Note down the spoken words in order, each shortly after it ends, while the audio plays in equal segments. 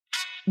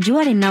You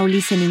are now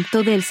listening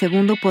to the El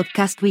Segundo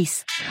podcast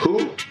with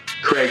Who?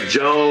 Craig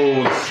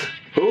Jones.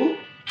 Who?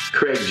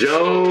 Craig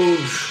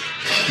Jones.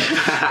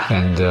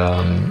 And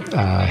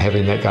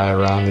having that guy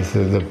around is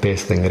the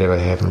best thing that ever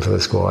happened for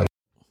the squad.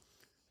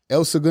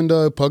 El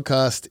Segundo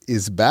podcast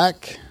is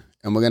back,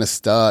 and we're going to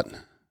start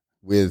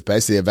with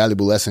basically a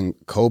valuable lesson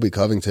Colby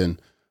Covington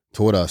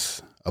taught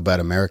us about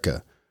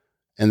America.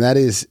 And that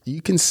is,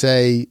 you can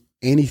say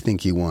anything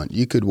you want.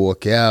 You could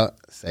walk out,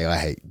 say, I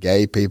hate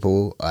gay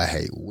people, I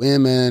hate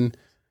women,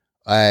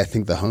 I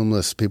think the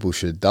homeless people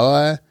should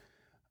die.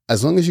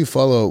 As long as you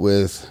follow it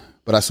with,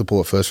 but I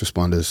support first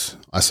responders,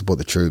 I support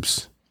the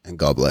troops, and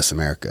God bless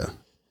America.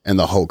 And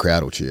the whole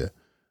crowd will cheer.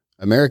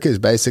 America is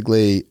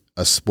basically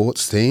a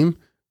sports team,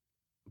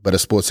 but a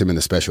sports team in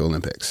the Special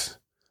Olympics.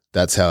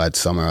 That's how I'd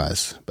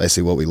summarize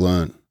basically what we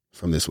learned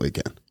from this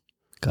weekend.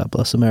 God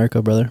bless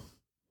America, brother.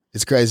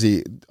 It's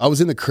crazy. I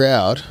was in the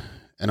crowd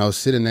and I was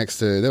sitting next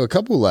to, there were a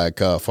couple like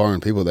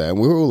foreign people there, and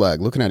we were all like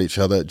looking at each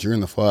other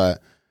during the fight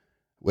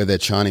where they're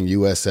chanting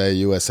USA,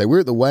 USA. We're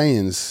at the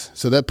weigh-ins.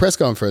 So that press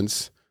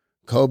conference,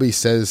 Colby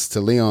says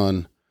to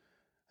Leon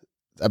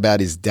about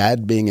his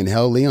dad being in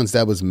hell. Leon's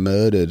dad was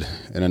murdered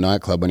in a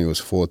nightclub when he was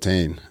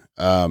 14.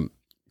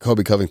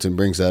 Colby Covington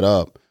brings that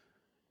up,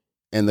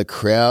 and the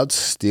crowd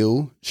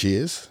still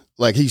cheers.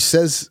 Like he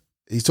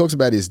talks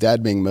about his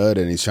dad being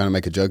murdered and he's trying to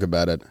make a joke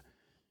about it.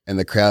 And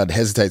the crowd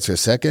hesitates for a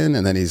second,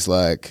 and then he's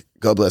like,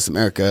 God bless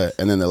America.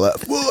 And then they're like,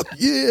 fuck,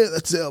 yeah,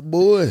 that's our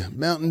boy,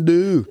 Mountain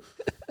Dew.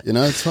 You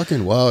know, it's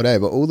fucking wild, eh?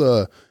 But all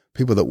the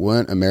people that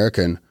weren't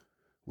American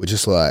were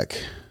just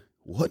like,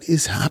 what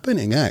is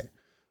happening, eh?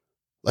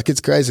 Like,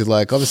 it's crazy.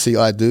 Like, obviously,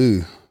 I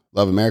do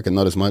love America,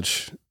 not as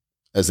much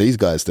as these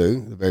guys do.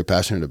 They're very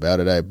passionate about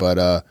it, eh?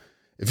 But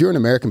if you're an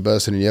American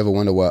person and you ever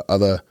wonder why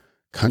other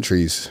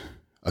countries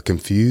are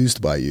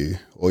confused by you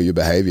or your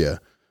behavior,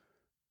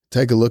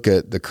 take a look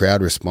at the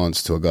crowd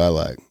response to a guy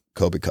like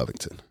Colby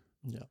Covington.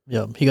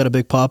 Yeah. He got a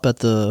big pop at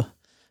the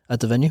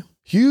venue.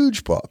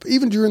 Huge pop.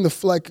 Even during the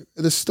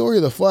story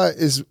of the fight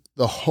is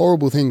the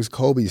horrible things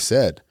Colby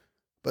said.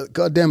 But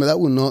goddamn it,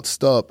 that will not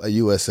stop a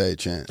USA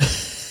chant.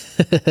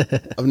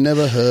 I've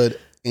never heard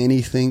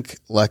anything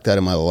like that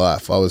in my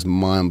life. I was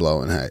mind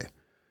blowing. Hey,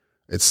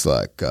 it's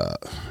like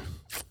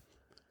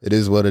it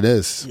is what it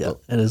is. Yeah,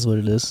 it is what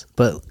it is.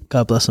 But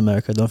God bless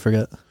America. Don't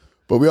forget.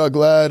 But we are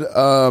glad.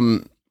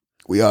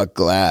 We are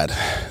glad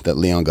that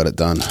Leon got it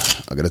done.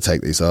 I got to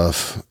take these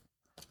off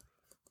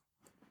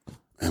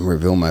and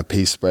reveal my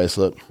peace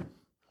bracelet.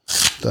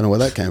 Don't know where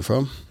that came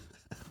from.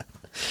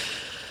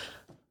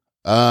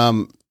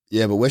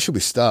 Yeah, but where should we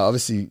start?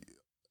 Obviously,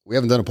 we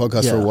haven't done a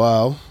podcast for a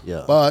while.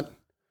 Yeah. But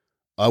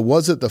I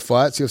was at the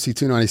fights, UFC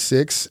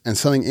 296, and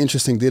something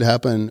interesting did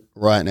happen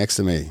right next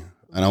to me.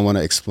 And I want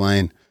to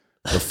explain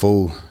the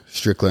full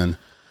Strickland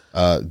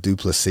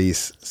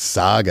Duplessis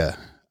saga.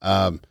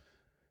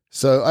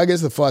 So I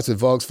guess the fight's with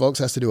Volks. Volks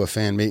has to do a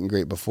fan meet and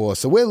greet before.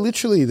 So we're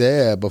literally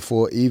there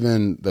before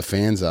even the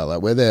fans are.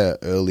 Like, we're there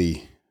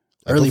early.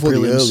 Before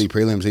prelims. the early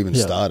prelims even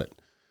started.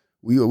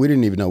 We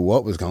didn't even know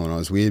what was going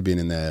on. We had been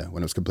in there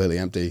when it was completely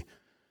empty.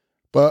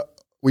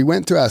 But we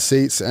went to our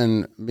seats,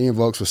 and me and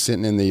Volks were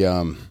sitting in the,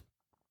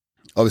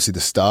 obviously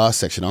the star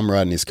section. I'm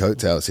riding his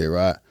coattails here,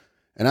 right?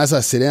 And as I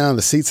sit down,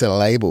 the seats are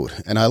labeled.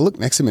 And I look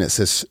next to me and it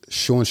says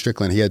Sean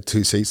Strickland. He had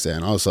 2 seats there.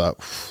 And I was like,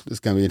 this is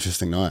going to be an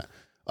interesting night.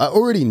 I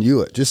already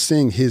knew it. Just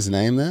seeing his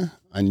name there,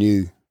 I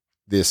knew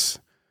this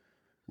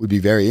would be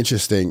very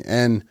interesting.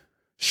 And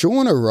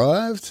Sean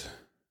arrived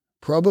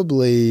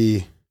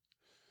probably,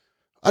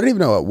 I don't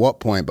even know at what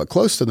point, but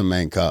close to the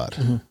main card.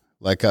 Mm-hmm.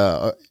 Like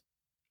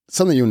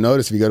something you'll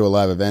notice if you go to a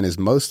live event is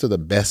most of the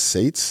best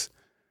seats,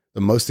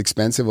 the most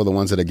expensive, are the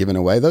ones that are given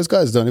away. Those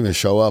guys don't even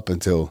show up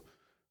until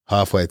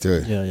halfway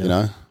through, you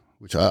know,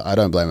 which I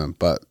don't blame them.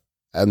 But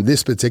on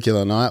this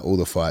particular night, all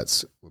the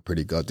fights were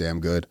pretty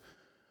goddamn good.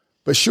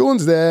 But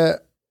Sean's there,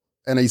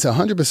 and he's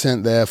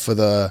 100% there for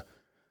the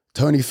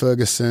Tony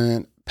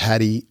Ferguson,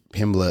 Paddy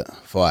Pimblett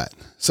fight.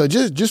 So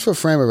just for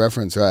frame of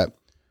reference, right,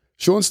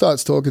 Sean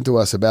starts talking to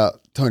us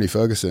about Tony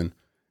Ferguson,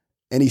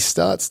 and he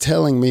starts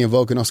telling me and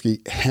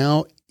Volkanovski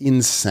how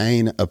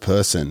insane a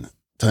person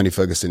Tony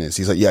Ferguson is.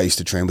 He's like, yeah, I used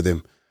to train with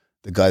him.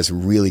 The guy's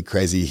really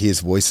crazy. He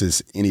hears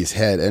voices in his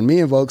head. And me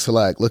and Volks are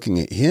like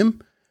looking at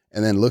him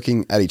and then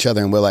looking at each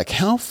other, and we're like,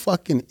 how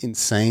fucking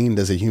insane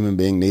does a human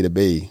being need to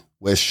be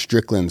where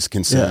Strickland's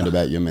concerned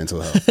about your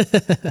mental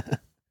health?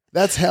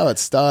 That's how it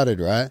started,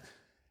 right?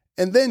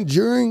 And then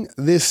during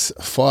this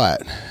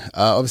fight,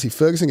 obviously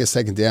Ferguson gets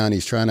taken down.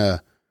 He's trying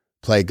to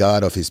play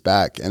guard off his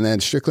back. And then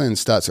Strickland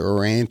starts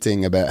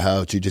ranting about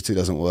how jiu-jitsu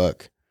doesn't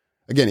work.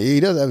 Again, he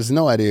has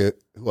no idea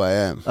who I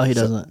am. Oh, he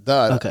doesn't?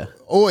 Okay.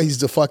 Or he's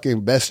the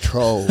fucking best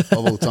troll of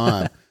all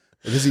time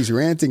because he's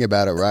ranting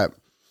about it, right?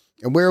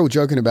 And we're all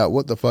joking about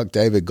what the fuck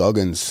David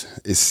Goggins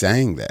is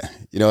saying there.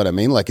 You know what I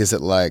mean? Like, is it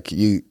like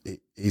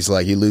he's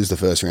like, you lose the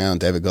first round,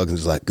 David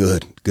Goggins is like,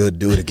 good,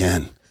 do it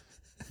again.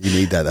 You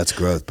need that. That's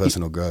growth,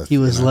 personal growth. He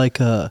was like,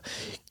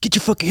 get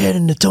your fucking head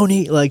into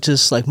Tony. Like,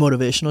 just like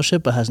motivational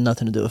shit, but has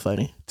nothing to do with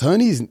fighting.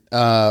 Tony's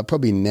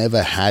probably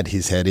never had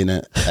his head in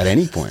it at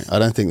any point. I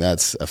don't think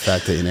that's a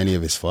factor in any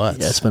of his fights.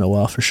 Yeah, it's been a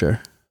while for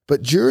sure.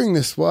 But during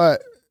this fight,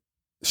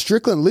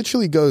 Strickland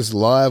literally goes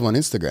live on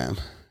Instagram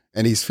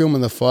and he's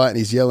filming the fight and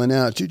he's yelling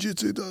out,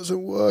 jiu-jitsu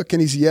doesn't work.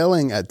 And he's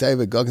yelling at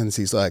David Goggins.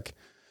 He's like,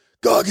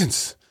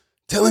 Goggins,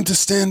 tell him to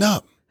stand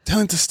up. Tell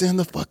him to stand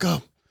the fuck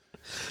up.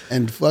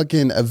 And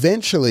fucking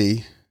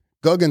eventually,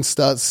 Goggins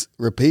starts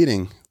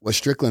repeating what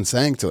Strickland's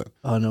saying to him.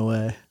 Oh, no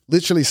way.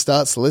 Literally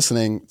starts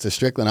listening to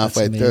Strickland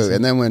halfway through.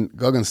 And then when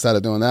Goggins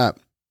started doing that,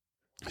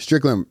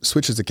 Strickland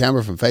switches the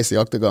camera from face the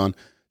octagon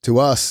to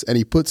us, and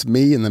he puts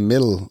me in the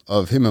middle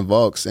of him and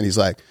Volks, and he's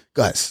like,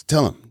 guys,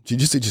 tell him,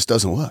 jiu-jitsu just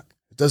doesn't work.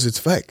 It's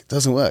fake. It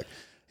doesn't work.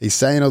 He's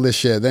saying all this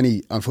shit. Then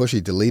he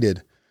unfortunately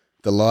deleted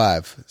the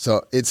live.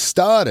 So it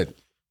started.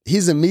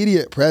 His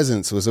immediate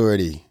presence was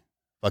already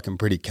fucking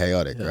pretty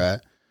chaotic, right?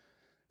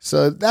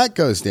 So that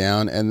goes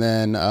down, and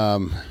then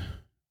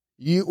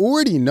you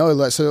already know,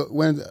 like, so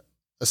when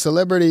a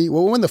celebrity,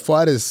 well, when the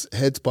fighters'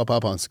 heads pop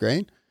up on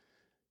screen,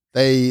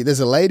 there's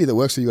a lady that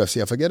works for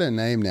UFC. I forget her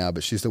name now,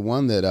 but she's the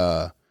one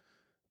that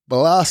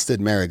blasted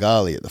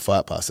Marigali at the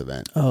Fight Pass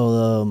event.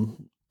 Oh,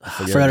 I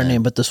forgot her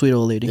name, but the sweet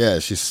old lady. Yeah,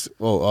 she's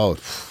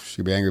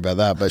she'd be angry about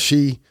that. But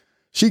she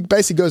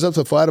basically goes up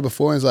to a fighter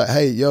before and is like,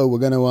 "Hey, yo, we're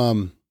going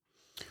to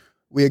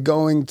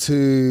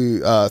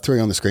throw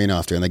you on the screen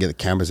after," and they get the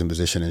cameras in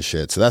position and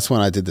shit. So that's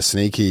when I did the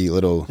sneaky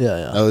little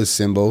nose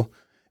symbol,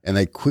 and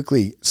they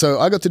quickly. So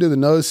I got to do the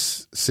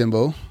nose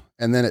symbol,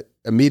 and then it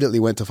immediately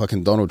went to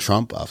fucking Donald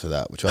Trump after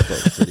that, which I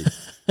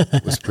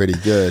thought was pretty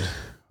good.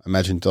 I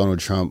imagine Donald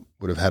Trump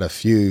would have had a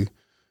few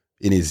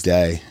in his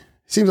day.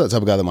 Seems like the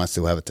type of guy that might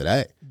still have it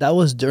today. That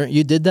was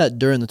you did that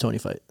during the Tony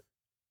fight.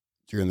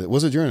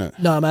 Was it during it?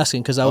 No, I'm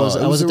asking because I was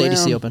at the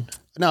ADC Open.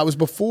 No, it was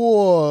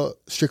before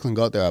Strickland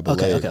got there, I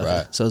believe. Okay.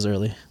 Right? So it was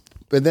early.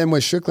 But then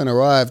when Strickland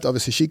arrived,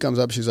 obviously she comes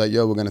up, she's like,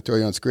 yo, we're going to throw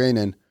you on screen.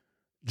 And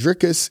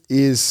Dricus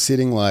is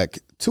sitting like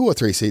 2 or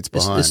 3 seats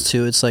behind. It's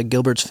 2. It's like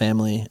Gilbert's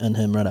family and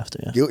him right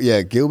after.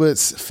 Yeah,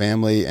 Gilbert's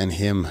family and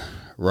him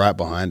right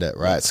behind it,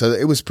 right? So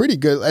it was pretty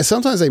good.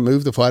 Sometimes they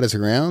move the fighters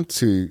around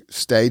to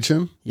stage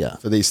them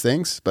for these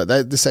things, but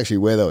this is actually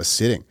where they were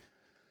sitting.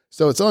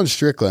 So it's on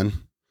Strickland.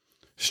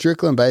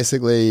 Strickland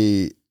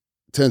basically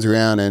turns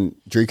around and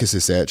Dricus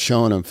is there,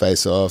 showing him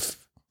face off.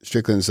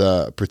 Strickland's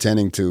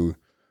pretending to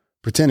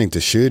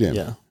shoot him.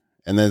 Yeah.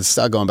 And then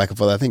start going back and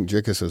forth. I think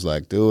Dricus was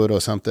like, do it or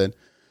something.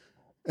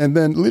 And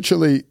then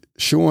literally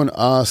Sean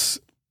asks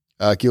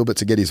Gilbert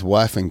to get his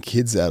wife and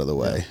kids out of the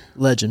way.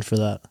 Legend for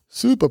that.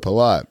 Super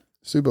polite.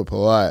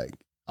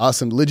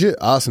 Asked him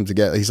to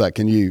get, he's like,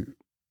 can you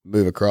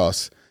move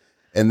across?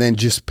 And then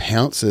just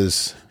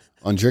pounces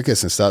on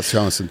Dricus and starts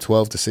throwing some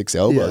 12 to 6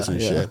 elbows and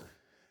shit.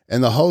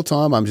 And the whole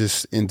time I'm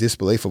just in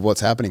disbelief of what's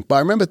happening. But I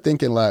remember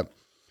thinking like,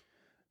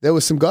 there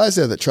were some guys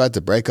there that tried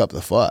to break up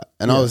the fight.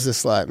 And I was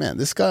just like, man,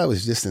 this guy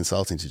was just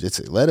insulting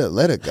jiu-jitsu. Let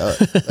it go.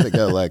 Let it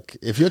go. Like,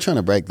 if you're trying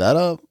to break that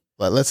up,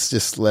 like, let's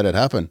just let it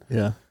happen.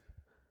 Yeah.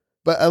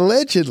 But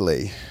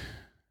allegedly,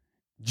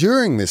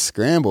 during this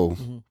scramble,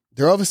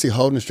 they're obviously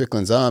holding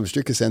Strickland's arms.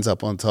 Dricus ends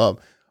up on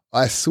top.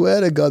 I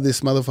swear to God,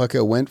 this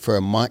motherfucker went for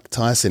a Mike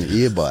Tyson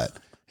ear bite.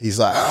 He's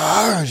like,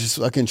 just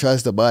fucking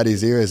tries to bite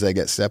his ear as they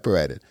get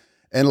separated.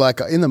 And like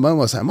in the moment,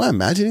 I was like, am I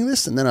imagining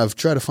this? And then I've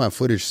tried to find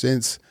footage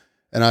since,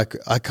 and I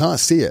can't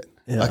see it.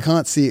 Yeah. I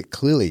can't see it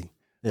clearly.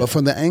 Yeah. But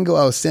from the angle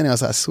I was standing, I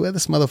was like, I swear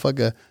this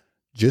motherfucker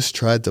just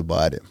tried to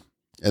bite him.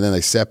 And then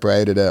they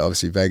separated it.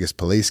 Obviously, Vegas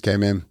police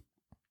came in.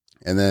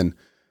 And then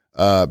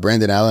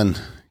Brandon Allen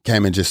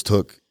came and just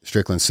took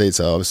Strickland's seat.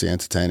 So obviously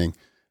entertaining.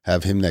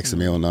 Have him next to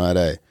me all night.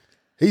 Eh?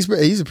 He's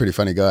a pretty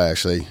funny guy,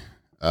 actually.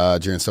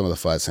 During some of the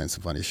fights, saying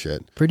some funny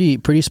shit.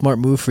 Pretty smart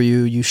move for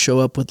you. You show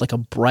up with like a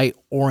bright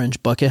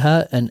orange bucket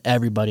hat, and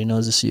everybody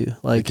knows it's you.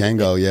 Like the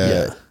Kango,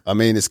 yeah. I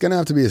mean, it's gonna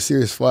have to be a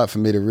serious fight for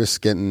me to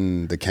risk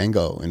getting the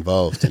Kango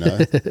involved. You know,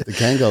 the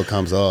Kango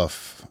comes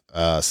off.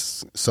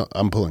 So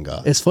I'm pulling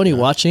guard. It's funny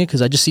watching it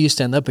because I just see you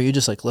stand up, but you're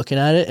just like looking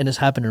at it, and it's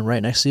happening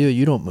right next to you.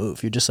 You don't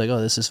move. You're just like, oh,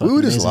 this is fucking. We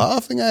were just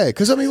amazing. laughing,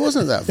 because I mean, it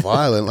wasn't that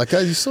violent. Like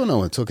you saw no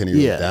one took any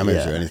real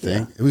damage or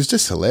anything. It was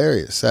just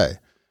hilarious. That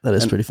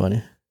is pretty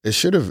funny. It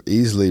should have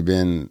easily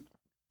been.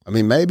 I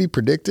mean, maybe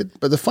predicted.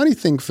 But the funny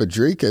thing for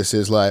Dricus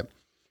is like,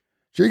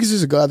 Dricus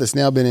is a guy that's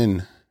now been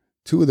in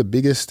 2 of the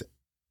biggest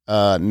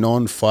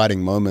non-fighting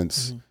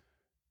moments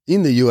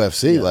in the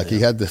UFC.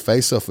 He had the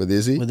face-off with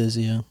Izzy.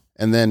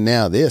 And then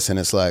now this. And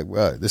it's like,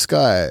 bro, this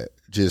guy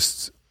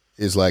just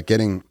is like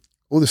getting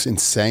all this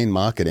insane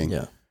marketing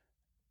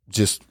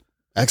just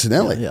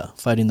accidentally. Yeah,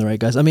 fighting the right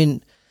guys. I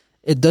mean,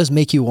 it does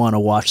make you want to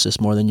watch this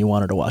more than you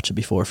wanted to watch it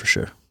before, for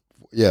sure.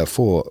 Yeah,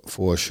 for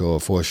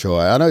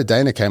sure. I know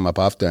Dana came up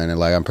after, and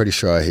like I'm pretty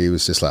sure he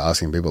was just like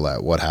asking people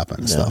like what happened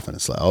and stuff, and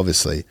it's like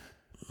obviously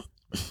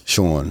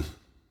Sean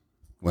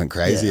went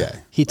crazy. Yeah.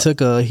 He took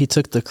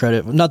the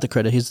credit, not the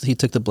credit. He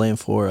took the blame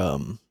for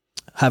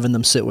having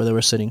them sit where they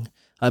were sitting.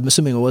 I'm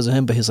assuming it wasn't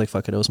him, but he's like,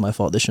 fuck it, it was my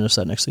fault. They shouldn't have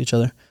sat next to each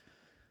other.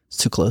 It's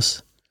too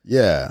close.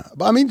 Yeah.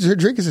 But I mean,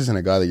 Dricus isn't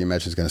a guy that you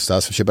imagine is going to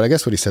start some shit, but I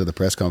guess what he said at the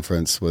press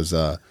conference was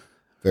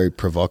very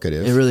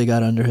provocative. It really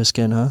got under his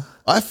skin, huh?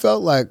 I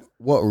felt like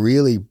what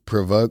really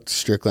provoked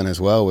Strickland as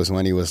well was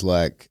when he was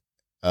like,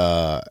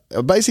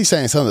 basically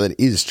saying something that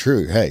is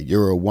true. Hey,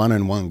 you're a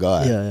 1-on-1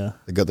 guy. Yeah.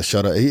 That got the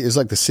shot. It's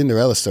like the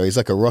Cinderella story. He's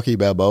like a Rocky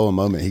Balboa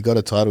moment. He got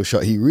a title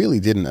shot he really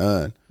didn't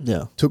earn.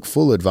 Yeah. Took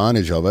full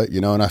advantage of it,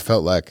 and I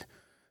felt like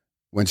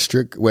when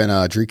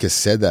Dricus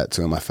said that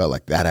to him, I felt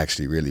like that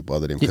actually really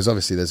bothered him because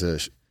obviously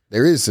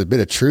there is a bit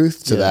of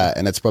truth to that,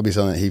 and it's probably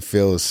something that he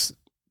feels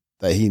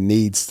that he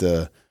needs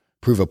to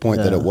prove a point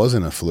that it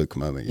wasn't a fluke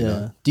moment, you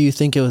know? Do you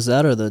think it was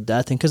that or the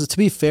dad thing? Because to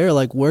be fair,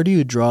 like, where do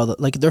you draw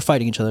they're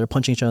fighting each other, they're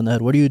punching each other in the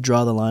head. Where do you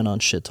draw the line on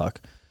shit talk?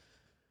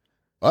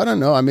 I don't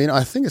know. I mean,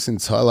 I think it's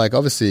entirely, like,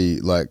 obviously,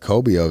 like,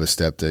 Colby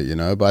overstepped it,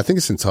 but I think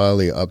it's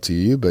entirely up to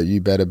you, but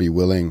you better be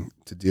willing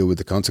to deal with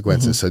the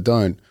consequences. So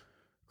don't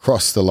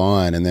cross the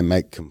line and then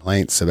make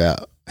complaints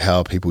about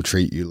how people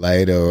treat you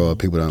later or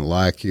people don't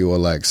like you or,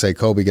 like, say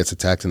Colby gets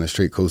attacked in the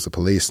street, calls the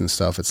police and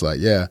stuff. It's like,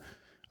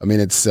 I mean,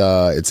 it's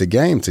a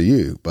game to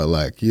you, but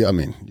like, you're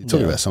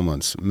talking about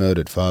someone's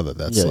murdered father.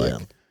 That's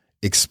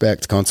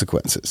expect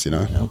consequences,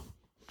 Yeah.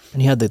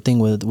 And he had the thing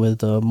with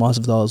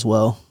Masvidal as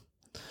well.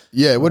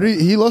 Yeah,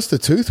 he lost a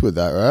tooth with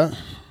that, right?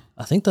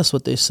 I think that's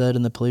what they said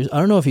in the police. I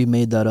don't know if he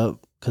made that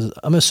up because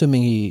I'm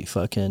assuming the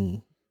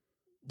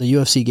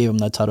UFC gave him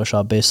that title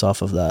shot based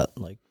off of that.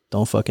 Like,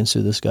 don't fucking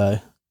sue this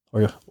guy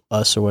or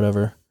us or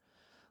whatever.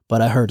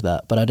 But I heard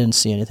that, but I didn't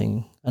see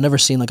anything. I never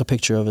seen like a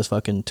picture of his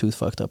fucking tooth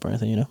fucked up or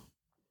anything,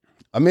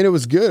 I mean, it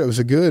was good. It was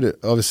a good,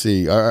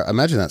 obviously, I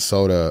imagine that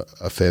sold a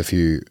fair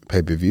few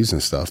pay-per-views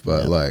and stuff,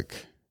 but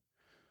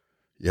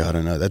I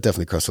don't know. That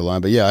definitely crossed the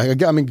line. But yeah,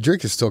 I mean,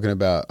 Dricus is talking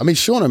about,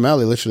 Sean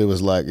O'Malley literally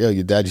was like, yo,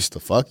 your dad used to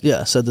fuck you.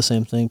 Yeah, said the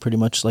same thing pretty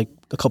much like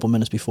a couple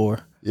minutes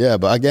before. Yeah,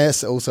 but I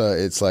guess also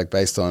it's like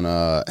based on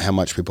how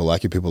much people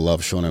like you. People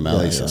love Sean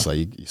O'Malley, so it's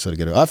like you sort of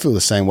get it. I feel the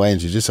same way in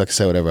jiu-jitsu. I can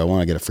say whatever I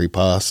want. I get a free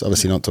pass.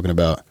 Obviously not talking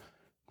about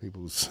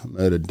people's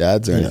murdered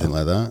dads or anything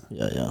like that.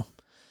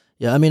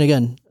 Yeah, I mean,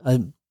 again,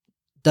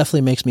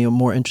 definitely makes me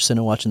more interested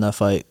in watching that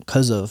fight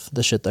because of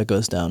the shit that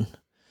goes down.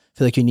 I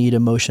feel like you need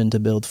emotion to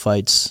build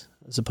fights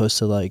as opposed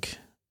to like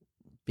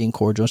being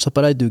cordial and stuff,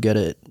 but I do get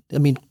it. I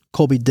mean,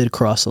 Colby did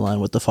cross the line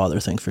with the father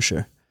thing for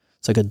sure.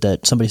 It's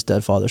like somebody's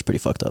dead father is pretty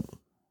fucked up.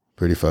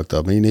 Pretty fucked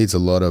up. He needs a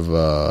lot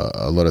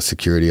of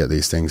security at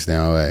these things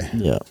now, eh?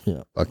 Yeah.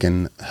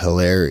 Fucking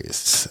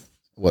hilarious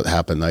what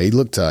happened though. He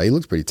looked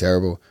pretty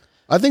terrible.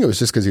 I think it was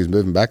just because he was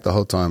moving back the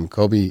whole time.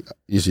 Colby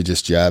usually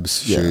just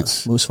jabs,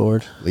 shoots, moves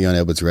forward. Leon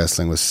Edwards'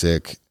 wrestling was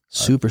sick.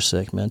 Super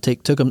sick, man.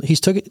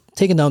 He's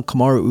taken down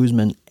Kamaru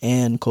Usman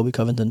and Colby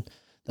Covington.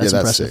 That's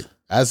impressive. Sick.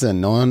 As a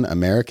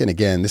non-American,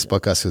 again, this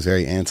podcast was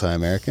very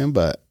anti-American,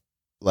 but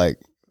like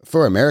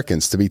for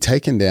Americans to be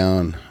taken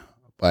down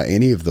by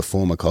any of the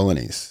former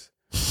colonies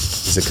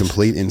is a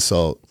complete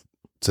insult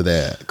to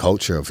their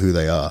culture of who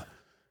they are.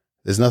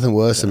 There's nothing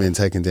worse than being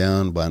taken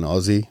down by an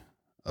Aussie,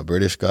 a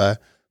British guy.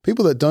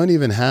 People that don't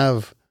even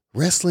have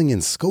wrestling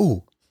in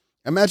school.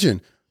 Imagine,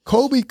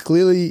 Colby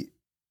clearly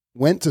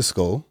went to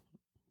school,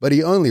 but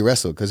he only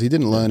wrestled because he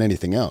didn't learn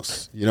anything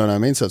else. You know what I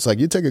mean? So it's like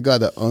you take a guy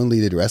that only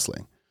did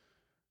wrestling.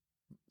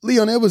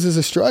 Leon Edwards is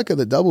a striker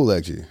that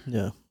double-legged you.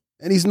 Yeah.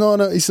 And he's not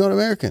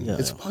American.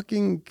 Yeah,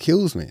 fucking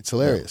kills me. It's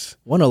hilarious.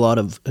 Won a lot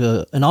of,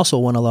 and also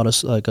won a lot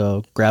of like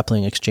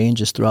grappling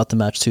exchanges throughout the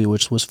match too,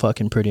 which was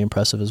fucking pretty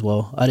impressive as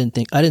well. I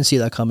didn't see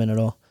that coming at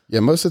all. Yeah,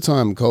 most of the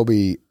time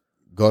Colby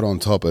got on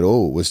top at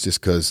all was just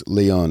because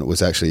Leon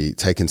was actually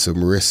taking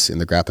some risks in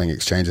the grappling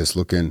exchanges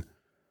looking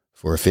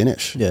for a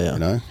finish.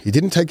 Yeah. He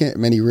didn't take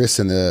many risks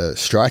in the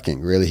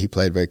striking, really. He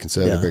played very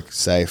conservative, very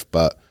safe,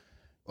 but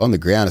on the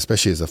ground,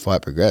 especially as the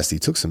fight progressed, he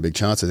took some big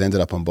chances,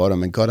 ended up on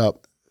bottom and got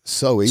up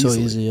so easily. So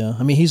easy, yeah.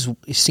 I mean, he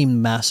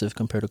seemed massive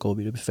compared to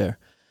Colby, to be fair.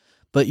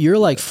 But you're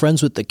like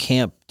friends with the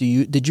camp.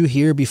 Did you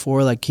hear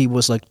before like he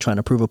was like trying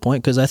to prove a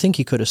point? Because I think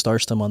he could have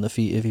starched him on the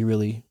feet if he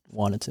really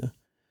wanted to.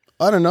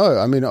 I don't know.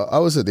 I mean, I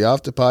was at the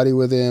after party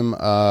with him.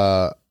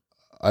 I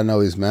know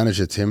his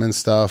manager, Tim, and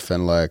stuff.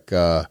 And like,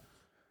 I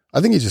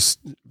think he just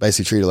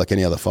basically treated it like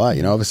any other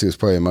fight. Obviously it was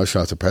probably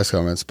emotional after press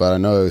conference, but I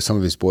know some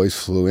of his boys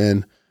flew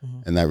in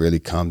and that really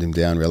calmed him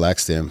down,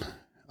 relaxed him.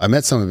 I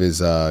met some of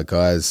his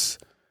guys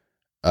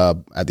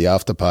at the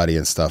after party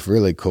and stuff.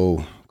 Really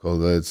cool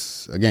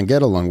dudes. Again,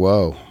 get along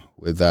well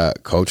with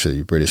that culture,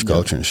 your British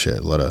culture and shit.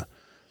 A lot of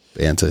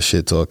banter,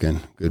 shit talking,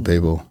 good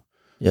people.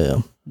 Yeah.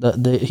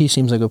 He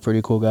seems like a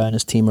pretty cool guy, and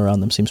his team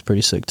around them seems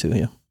pretty sick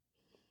too.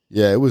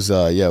 Yeah, it was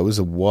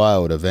a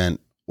wild event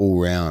all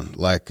round.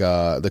 Like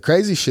the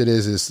crazy shit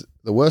is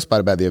the worst part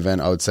about the event,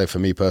 I would say for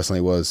me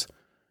personally, was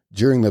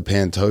during the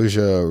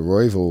Pantoja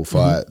Royval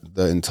fight,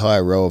 the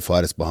entire row of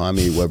fighters behind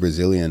me were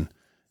Brazilian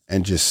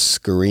and just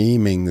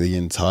screaming the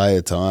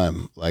entire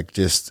time,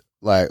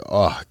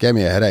 gave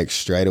me a headache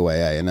straight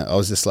away. And I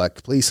was just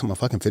like, please, someone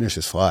fucking finish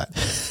this fight,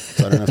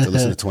 so I don't have to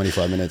listen to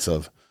 25 minutes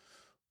of.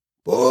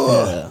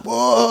 Yeah,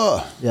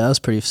 that was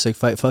pretty sick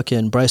fight.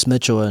 Fucking Bryce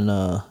Mitchell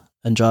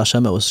and Josh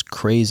Emmett was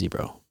crazy,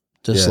 bro.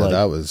 Just yeah, like,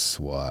 that was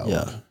wild.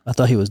 yeah, I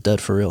thought he was dead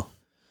for real.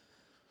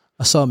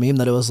 I saw a meme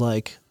that it was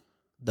like,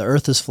 the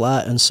earth is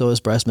flat and so is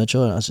Bryce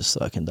Mitchell, and I was just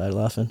fucking died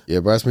laughing. Yeah,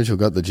 Bryce Mitchell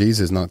got the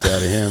Jesus knocked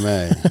out of him,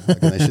 eh?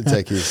 They should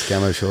take his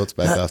camo shorts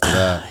back after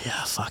that.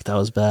 Yeah, fuck, that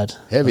was bad.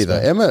 Heavy though.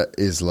 Bad. Emmett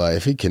is like,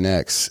 if he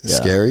connects,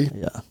 scary.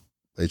 Yeah.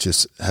 It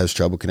just has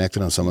trouble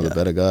connecting on some of the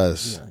better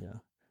guys. Yeah, yeah.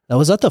 Now,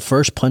 was that the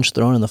first punch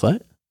thrown in the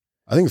fight?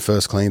 I think the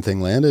first clean thing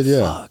landed,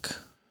 yeah. Fuck.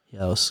 Yeah,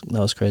 that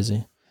was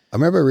crazy. I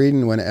remember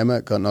reading when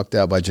Emmett got knocked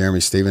out by Jeremy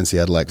Stevens, he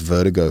had like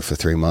vertigo for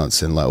 3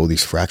 months and like all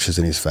these fractures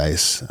in his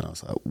face. And I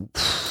was like,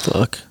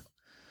 fuck.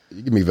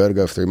 You give me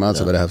vertigo for 3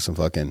 months, I better have some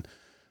fucking,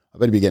 I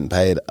better be getting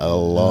paid a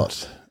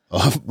lot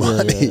of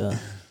money. Yeah.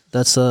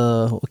 That's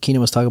what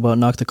Keenan was talking about,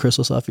 knock the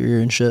crystals off your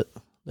ear and shit.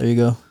 There you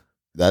go.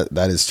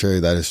 That is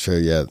true. That is true.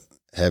 Yeah.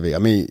 Heavy. I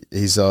mean,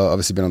 he's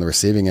obviously been on the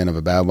receiving end of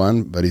a bad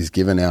one, but he's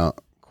given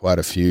out quite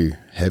a few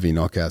heavy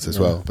knockouts as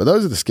well. But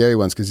those are the scary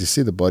ones because you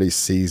see the body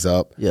seize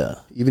up. Yeah.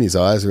 Even his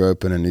eyes are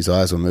open and his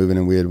eyes were moving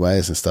in weird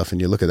ways and stuff. And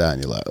you look at that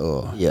and you're like,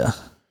 oh. Yeah.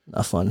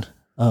 Not fun.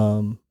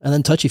 And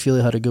then Touchy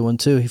Feely had a good one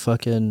too. He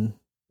fucking...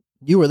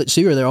 You were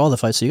there all the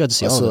fights, so you got to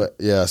see all of it.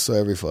 Yeah, I saw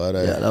every fight.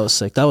 Yeah, that was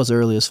sick. That was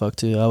early as fuck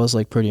too. I was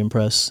like pretty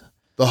impressed.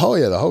 The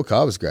whole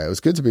card was great. It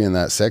was good to be in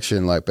that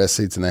section, like best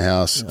seats in the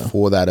house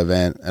for that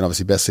event, and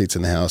obviously best seats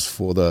in the house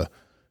for the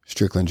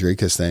Strickland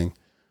Dricus thing.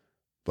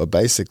 But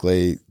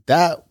basically,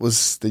 that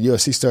was the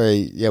UFC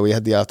story. Yeah, we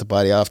had the after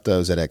party after. I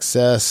was at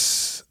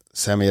XS.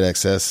 Sammy at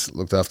XS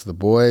looked after the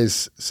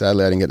boys.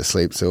 Sadly, I didn't get to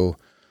sleep till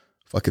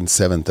fucking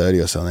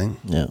 7:30 or something.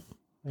 Yeah,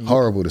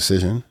 horrible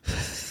decision.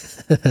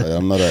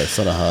 It's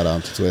not a hard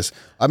arm to twist.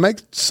 I make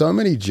so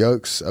many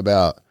jokes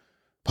about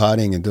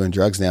partying and doing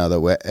drugs now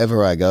that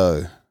wherever I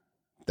go,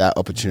 that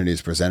opportunity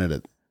is presented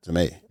it to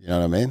me. You know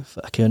what I mean?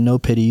 Fucking no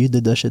pity. You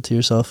did that shit to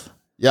yourself.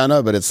 Yeah, I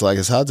know, but it's like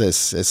it's hard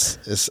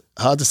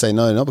to say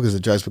no, not because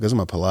of drugs, because I'm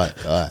a polite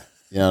guy.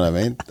 You know what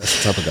I mean? That's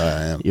the type of guy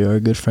I am. You're a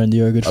good friend.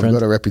 I've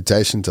got a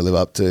reputation to live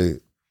up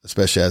to,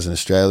 especially as an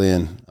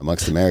Australian.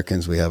 Amongst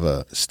Americans, we have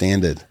a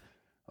standard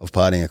of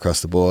partying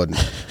across the board,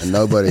 and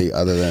nobody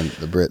other than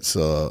the Brits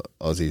or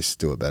Aussies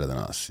do it better than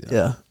us. You know?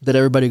 Yeah. Did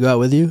everybody go out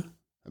with you?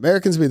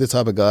 Americans be the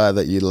type of guy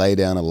that you lay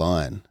down a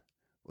line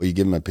or you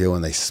give them a pill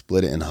and they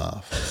split it in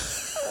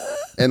half.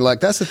 And like,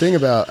 that's the thing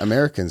about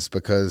Americans,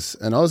 because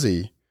an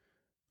Aussie,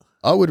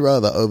 I would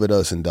rather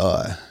overdose and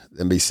die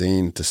than be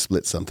seen to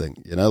split something.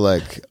 You know,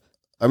 like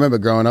I remember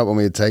growing up when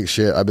we'd take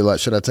shit, I'd be like,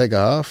 should I take a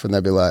half? And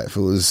they'd be like, if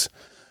it was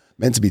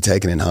meant to be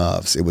taken in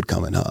halves, it would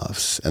come in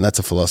halves. And that's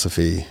a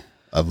philosophy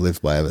I've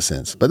lived by ever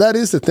since. But that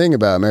is the thing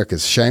about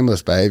America's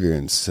shameless behavior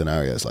in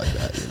scenarios like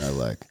that. You know,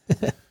 like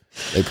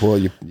they pour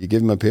you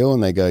give them a pill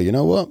and they go, you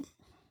know what?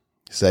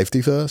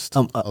 Safety first.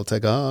 I'll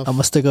take a half. I'm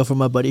gonna stick up for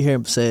my buddy here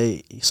and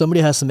say somebody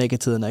has to make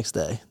it to the next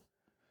day.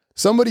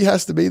 Somebody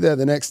has to be there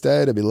the next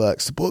day to be like,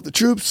 support the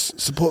troops,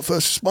 support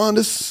first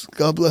responders.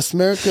 God bless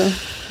America.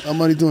 I'm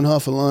only doing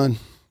half a line.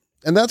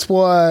 And that's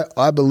why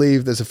I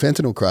believe there's a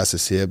fentanyl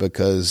crisis here,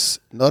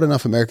 because not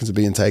enough Americans are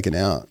being taken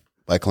out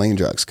by clean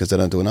drugs because they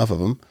don't do enough of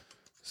them.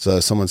 So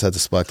someone's had to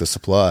spike the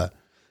supply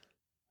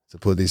to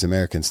put these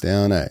Americans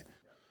down.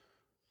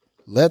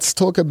 Let's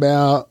talk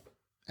about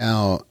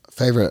our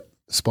favorite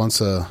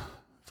sponsor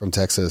from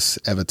Texas,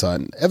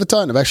 Evertitan.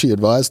 Evertitan have actually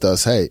advised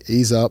us, hey,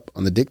 ease up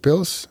on the dick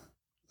pills.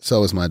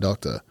 So is my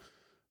doctor.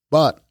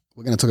 But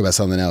we're going to talk about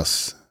something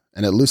else,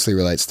 and it loosely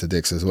relates to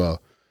dicks as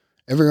well.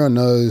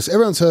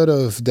 Everyone's heard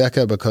of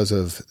Deca because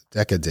of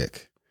Deca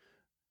Dick.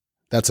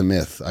 That's a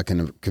myth. I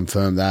can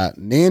confirm that.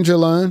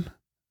 Nandrolone,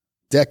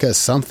 Deca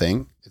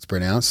something, it's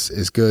pronounced,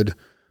 is good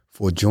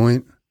for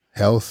joint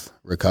health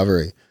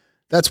recovery.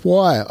 That's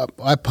why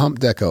I pump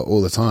Deca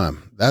all the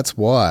time. That's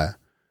why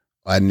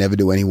I never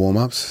do any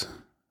warm-ups.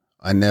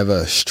 I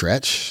never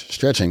stretch.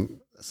 Stretching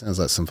sounds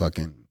like some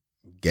fucking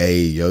gay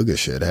yoga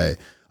shit. Hey,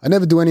 I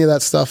never do any of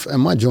that stuff,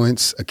 and my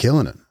joints are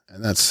killing it.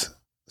 And that's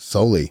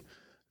solely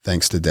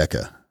thanks to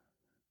Deca.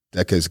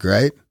 Deca's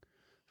great.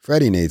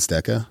 Freddie needs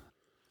Deca.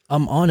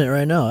 I'm on it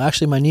right now.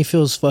 Actually, my knee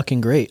feels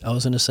fucking great. I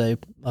was going to say,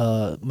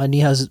 my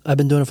knee I've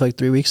been doing it for like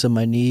 3 weeks, and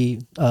my knee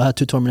had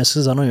 2 torn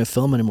meniscus. I don't even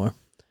feel them anymore.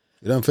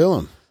 You don't feel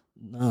them?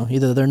 No,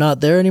 either they're not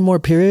there anymore,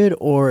 period,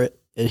 or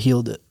it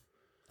healed it.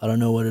 I don't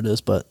know what it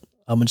is, but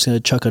I'm just going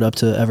to chuck it up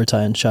to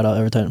Evertitan. Shout out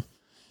Evertitan.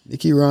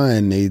 Nicky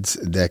Ryan needs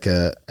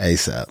Deca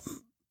ASAP.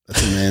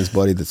 That's a man's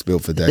body that's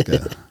built for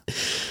Deca.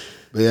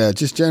 But yeah,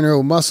 just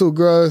general muscle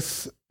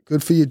growth,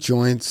 good for your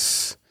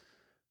joints.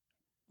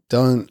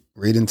 Don't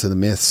read into the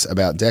myths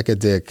about Deca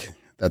Dick.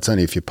 That's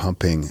only if you're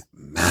pumping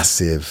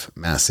massive,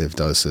 massive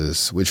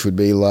doses, which would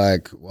be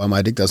like why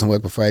my dick doesn't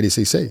work before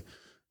 80cc.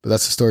 But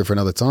that's a story for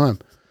another time.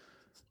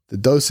 The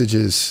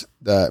dosages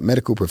that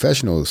medical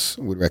professionals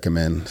would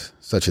recommend,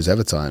 such as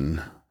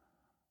Evertitan,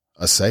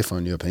 are safe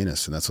on your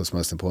penis, and that's what's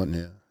most important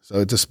here.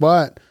 So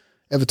despite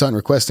Evertitan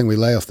requesting we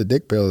lay off the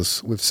dick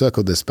pills, we've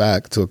circled this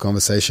back to a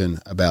conversation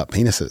about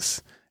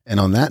penises. And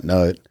on that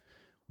note,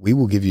 we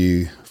will give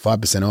you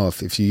 5%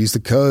 off if you use the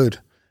code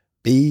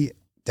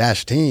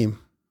B-team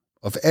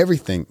of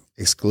everything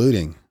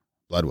excluding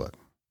blood work.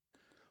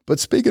 But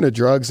speaking of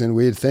drugs and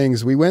weird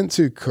things, we went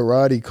to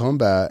karate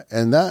combat,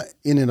 and that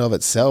in and of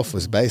itself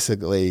was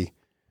basically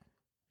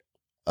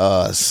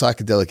a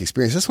psychedelic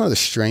experience. That's one of the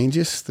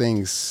strangest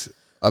things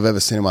I've ever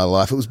seen in my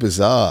life. It was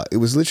bizarre. It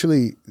was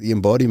literally the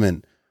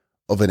embodiment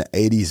of an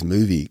 80s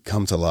movie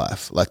come to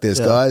life. Like there's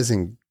guys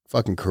in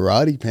fucking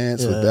karate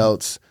pants with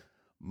belts,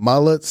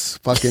 mullets,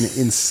 fucking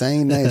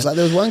insane names. Like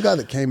there was one guy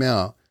that came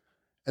out,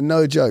 and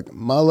no joke,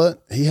 mullet,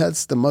 he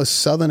has the most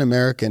Southern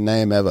American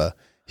name ever.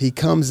 He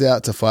comes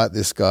out to fight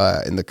this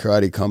guy in the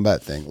karate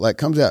combat thing. Like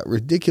comes out,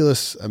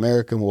 ridiculous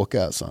American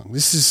walkout song.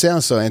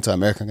 Sounds so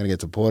anti-American, I'm going to get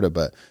deported,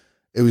 but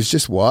it was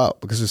just wild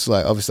because it's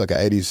like obviously like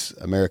an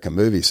 80s American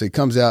movie. So he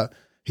comes out,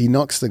 he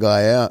knocks the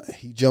guy out,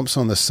 he jumps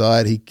on the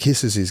side, he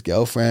kisses his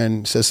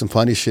girlfriend, says some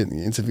funny shit in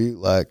the interview.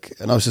 Like,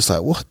 and I was just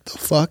like, what the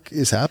fuck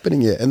is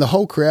happening here? And the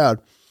whole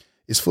crowd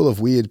is full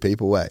of weird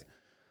people,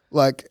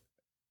 Like,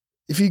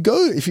 if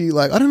you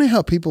like, I don't know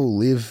how people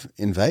live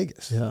in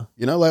Vegas. Yeah.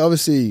 You know, like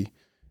obviously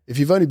if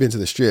you've only been to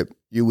the Strip,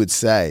 you would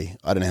say,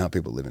 I don't know how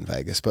people live in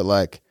Vegas, but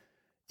like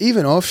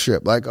even off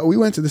Strip, like we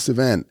went to this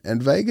event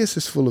and Vegas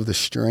is full of the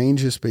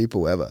strangest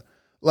people ever.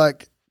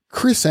 Like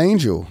Chris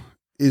Angel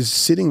is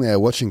sitting there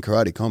watching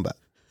karate combat.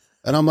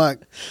 And I'm like,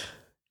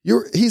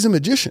 he's a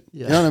magician.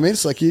 Yeah. You know what I mean?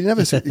 It's like you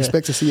never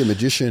expect to see a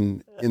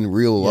magician in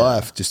real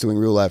life just doing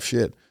real life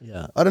shit.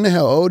 Yeah. I don't know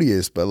how old he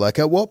is, but like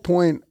at what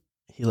point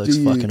he looks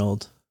fucking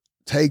old.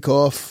 Take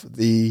off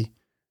the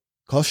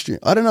costume.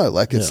 I don't know.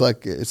 Like it's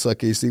like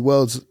he's the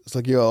world's. It's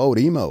like you're an old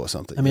emo or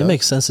something. I mean, it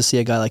makes sense to see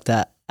a guy like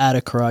that at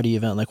a karate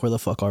event. Like, where the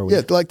fuck are we?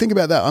 Yeah, like think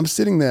about that. I'm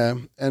sitting there,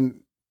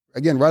 and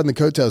again, riding the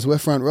coattails. We're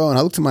front row, and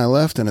I look to my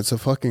left, and it's a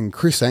fucking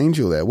Chris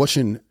Angel there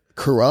watching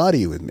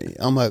karate with me.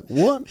 I'm like,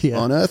 what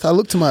on earth? I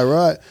look to my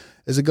right.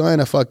 There's a guy in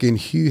a fucking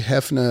Hugh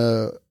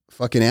Hefner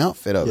fucking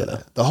outfit over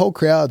there. The whole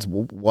crowd's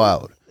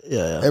wild.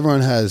 Yeah.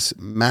 Everyone has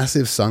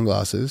massive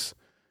sunglasses,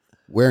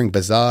 wearing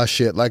bizarre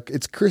shit. Like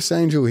it's Chris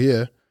Angel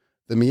here.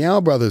 The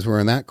Meow Brothers were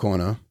in that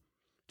corner.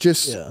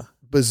 Just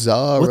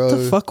bizarre. What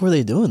the fuck were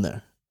they doing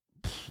there?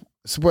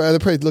 So they're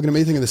probably looking at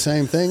me thinking the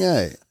same thing,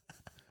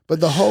 But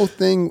the whole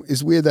thing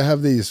is weird. They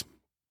have these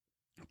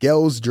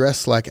girls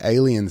dressed like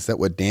aliens that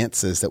were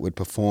dancers that would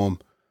perform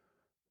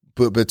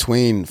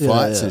between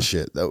fights and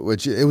shit.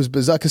 Which it was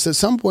bizarre because at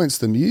some points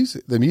the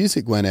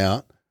music went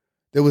out.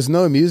 There was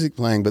no music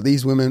playing, but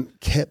these women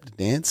kept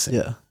dancing.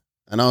 Yeah.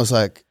 And I was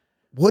like,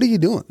 what are you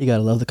doing? You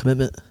gotta love the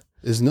commitment.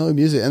 There's no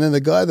music. And then the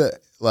guy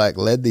that like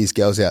led these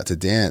girls out to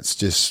dance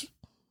just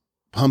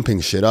pumping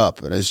shit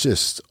up. And it's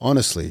just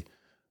honestly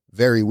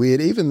very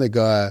weird. Even the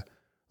guy,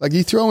 like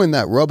you throw in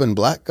that Robin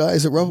Black guy.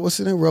 Is it Robin? What's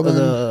his name? Robin?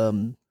 I know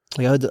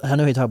who you're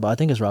talking about. I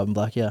think it's Robin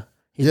Black. Yeah.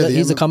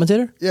 He's a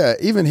commentator? Yeah.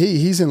 Even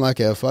he's in like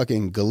a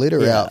fucking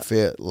glitter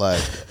outfit.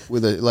 Like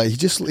with a, like he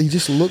just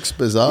looks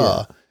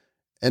bizarre. Yeah.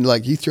 And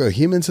like you throw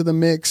him into the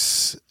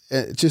mix.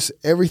 Just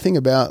everything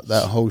about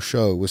that whole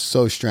show was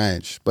so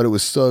strange, but it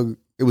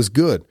was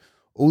good.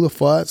 All the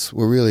fights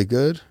were really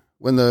good.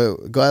 When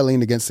the guy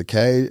leaned against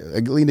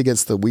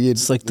the weird,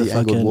 it's like the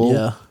angled fucking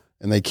wall,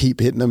 and they keep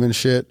hitting him and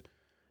shit.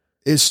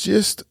 It's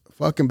just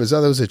fucking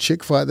bizarre. There was a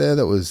chick fight there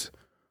that was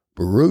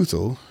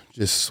brutal,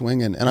 just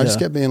swinging, and I just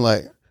kept being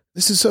like,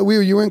 "This is so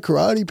weird. You're in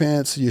karate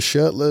pants, you're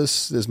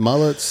shirtless, there's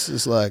mullets.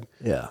 It's like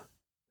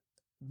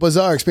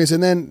bizarre experience."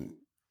 And then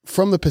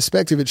from the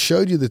perspective, it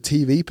showed you the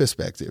TV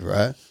perspective,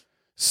 right?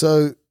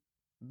 So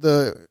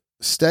the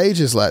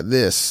stage is like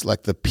this,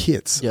 like the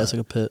pits. Yeah, it's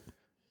like a pit.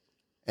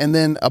 And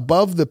then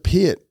above the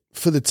pit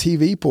for the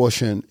TV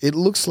portion, it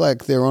looks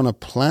like they're on a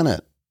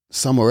planet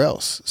somewhere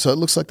else. So it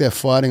looks like they're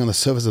fighting on the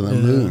surface of the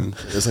moon.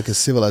 There's like a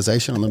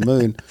civilization on the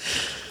moon.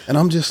 And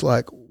I'm just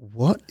like,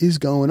 what is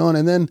going on?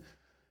 And then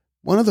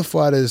one of the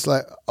fighters,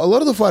 like a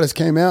lot of the fighters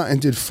came out and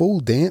did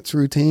full dance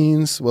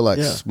routines, were like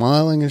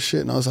smiling and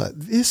shit. And I was like,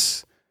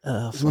 this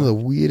is one of the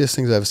weirdest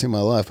things I've ever seen in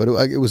my life. But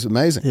it was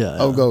amazing. Yeah,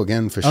 I'll go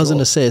again for sure. I was going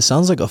to say, it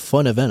sounds like a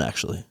fun event,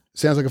 actually.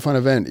 Sounds like a fun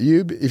event.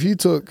 If you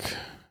took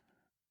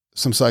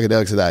some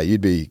psychedelics to that,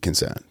 you'd be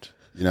concerned.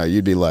 You know,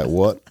 you'd be like,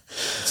 what?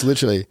 It's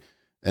literally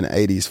an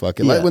 80s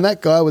fucking... Like when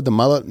that guy with the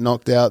mullet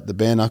knocked out the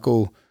bare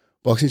knuckle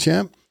boxing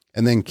champ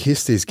and then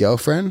kissed his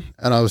girlfriend,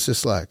 and I was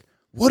just like,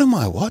 what am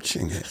I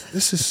watching here?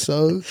 This is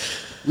so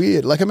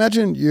weird. Like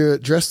imagine you're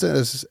dressed in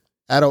this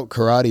adult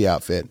karate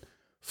outfit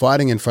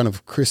fighting in front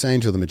of Chris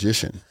Angel the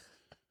magician.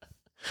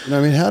 You know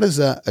what I mean? How does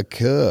that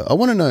occur? I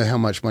want to know how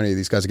much money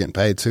these guys are getting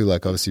paid too.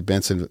 Like obviously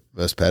Benson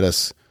versus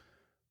Pettis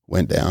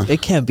went down.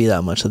 It can't be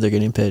that much that they're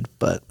getting paid,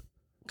 but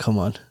come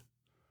on.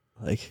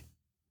 Like,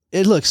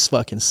 it looks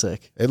fucking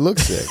sick. It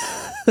looks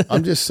sick.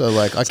 I'm just so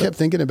like, I kept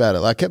thinking about it.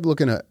 Like, I kept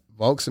looking at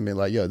Volks and being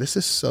like, yo, this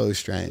is so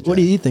strange. What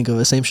do you think of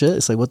the same shit?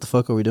 It's like, what the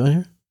fuck are we doing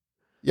here?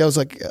 Yeah, I was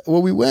like,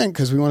 well, we went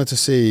because we wanted to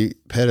see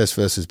Pettis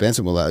versus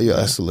Benson. We're like,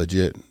 that's a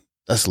legit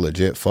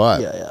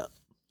fight. Yeah, yeah.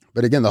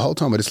 But again, the whole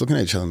time we're just looking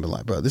at each other and be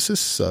like, bro, this is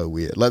so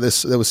weird. Like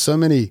there was so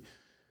many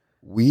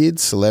weird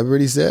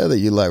celebrities there that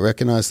you like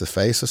recognize the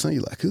face or something.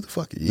 You're like, who the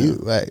fuck are you?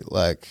 Right?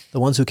 Like the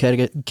ones who can't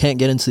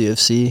get into the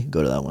UFC,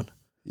 go to that one.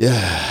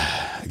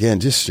 Yeah. again,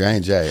 just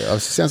strange, eh? It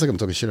sounds like I'm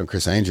talking shit on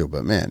Chris Angel,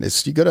 but man,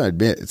 you got to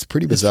admit, it's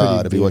pretty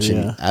bizarre to be watching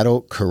an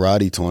adult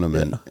karate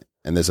tournament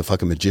and there's a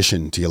fucking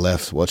magician to your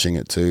left watching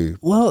it too.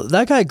 Well,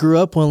 that guy grew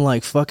up when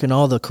like fucking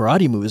all the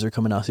karate movies are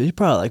coming out. So he's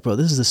probably like, bro,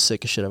 this is the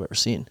sickest shit I've ever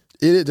seen.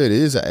 Dude, it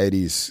is the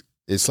 80s.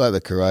 It's like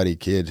the Karate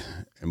Kid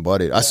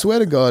embodied. I swear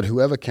to God,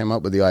 whoever came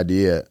up with the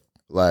idea,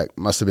 like,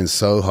 must have been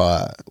so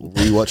high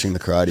rewatching the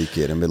Karate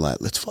Kid and been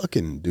like, let's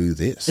fucking do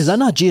this. Is that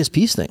not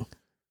GSP's thing?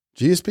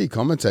 GSP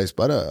commentates,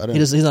 but I don't.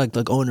 He's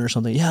like owner or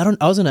something. Yeah,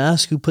 I was gonna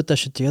ask who put that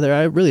shit together.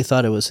 I really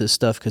thought it was his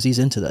stuff because he's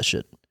into that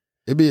shit.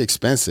 It'd be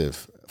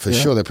expensive for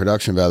sure. The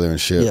production value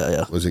and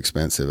shit was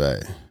expensive,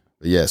 eh?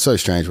 But yeah, it's so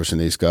strange watching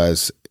these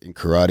guys in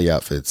karate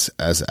outfits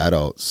as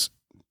adults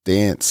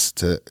dance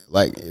to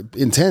like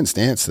intense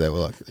dance. They were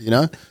like, you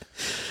know,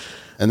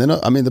 and they're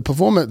not. I mean,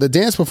 the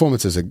dance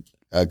performances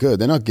are good.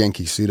 They're not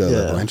Genki Sudo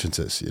level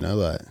entrances, you know,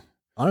 like.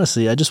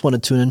 Honestly, I just want to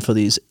tune in for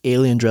these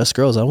alien dressed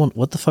girls.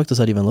 What the fuck does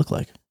that even look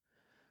like?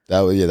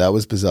 That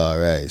was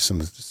bizarre, eh?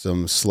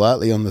 Some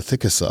slightly on the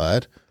thicker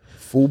side,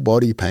 full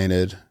body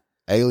painted,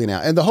 alien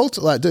out. And the whole,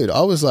 like, dude,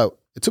 I was like,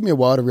 it took me a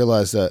while to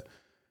realize that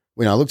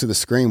when I looked at the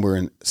screen, we're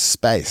in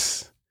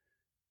space.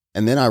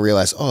 And then I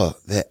realized, oh,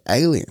 they're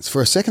aliens.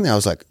 For a second there, I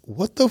was like,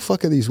 what the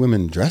fuck are these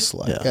women dressed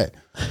like? Yeah.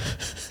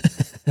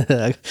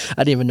 I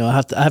didn't even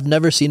know. I've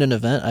never seen an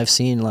event. I've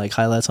seen like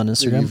highlights on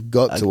Instagram. Dude, you've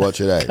got to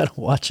watch it, eh? Gotta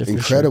watch it.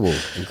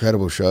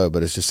 Incredible show.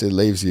 But it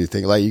leaves you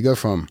thinking, like, I go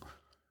from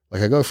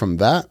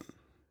that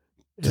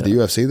to the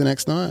UFC the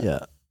next night.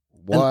 Yeah.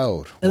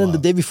 Wild. And then the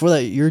day before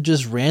that, you're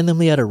just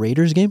randomly at a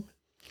Raiders game?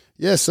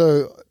 Yeah,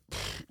 so,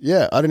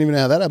 yeah, I don't even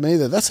know how that happened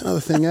either. That's another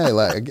thing, eh?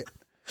 Like,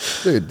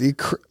 dude,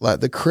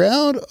 the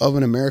crowd of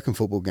an American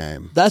football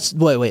game.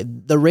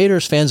 Wait. The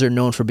Raiders fans are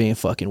known for being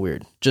fucking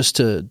weird, just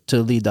to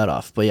lead that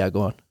off. But yeah,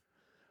 go on.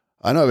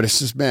 I know, but it's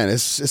just, man,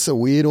 it's a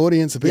weird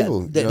audience of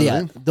people. Yeah, you know what I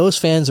mean? Those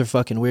fans are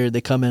fucking weird.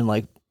 They come in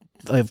like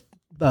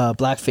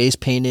black face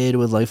painted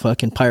with like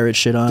fucking pirate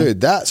shit on.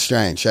 Dude, that's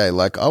strange. Hey,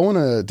 like, I want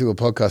to do a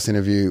podcast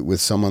interview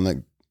with someone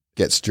that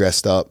gets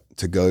dressed up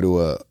to go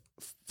to a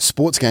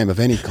sports game of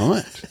any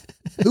kind.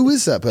 Who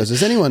is that person?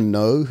 Does anyone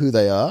know who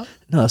they are?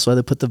 No, that's why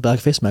they put the black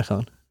face mask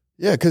on.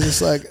 Yeah, because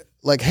it's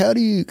like, how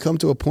do you come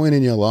to a point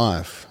in your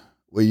life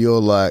where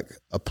you're like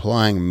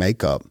applying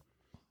makeup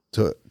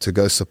to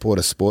go support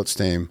a sports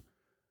team?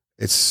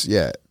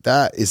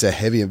 That is a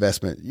heavy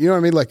investment. You know what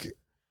I mean? Like,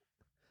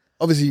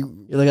 obviously,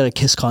 you're like at a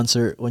Kiss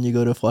concert when you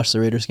go to watch the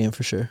Raiders game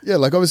for sure. Yeah,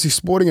 like obviously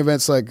sporting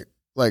events, like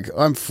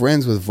I'm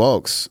friends with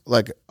Volks.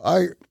 Like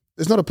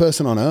there's not a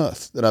person on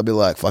earth that I'd be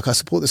like, fuck, I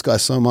support this guy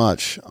so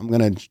much, I'm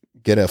gonna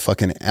get a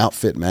fucking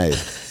outfit made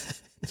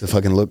to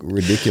fucking look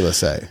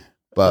ridiculous, eh?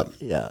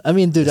 But yeah, I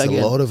mean, dude, there's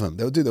a lot of them.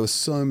 There was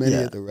so many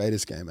at the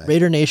Raiders game, eh?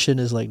 Raider Nation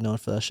is like known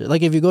for that shit.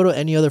 Like if you go to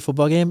any other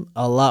football game,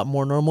 a lot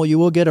more normal. You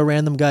will get a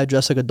random guy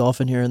dressed like a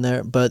dolphin here and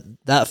there, but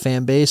that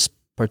fan base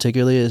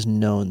particularly is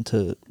known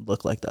to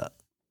look like that.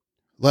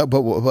 Like,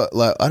 but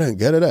like, I don't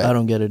get it, eh? I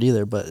don't get it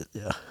either, but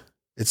yeah.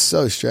 It's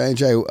so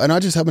strange, eh? And I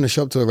just happened to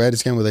show up to a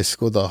Raiders game where they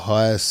scored the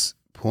highest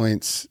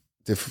points,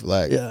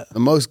 the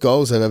most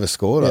goals they've ever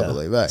scored, I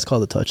believe, eh? It's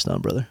called a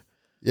touchdown, brother.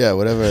 Yeah,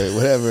 whatever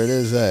it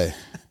is, eh?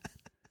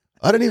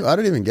 I don't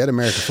even get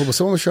American football.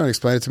 Someone was trying to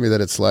explain it to me that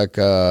it's like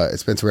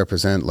it's meant to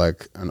represent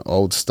like an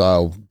old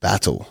style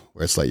battle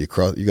where it's like you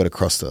got to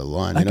cross the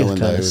line. You know when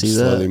they would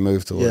slowly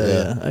move toward.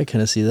 Yeah, I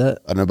kind of see that.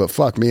 I don't know, but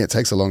fuck me, it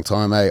takes a long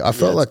time. I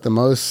felt like the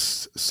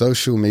most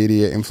social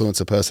media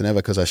influencer person ever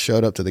because I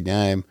showed up to the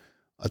game,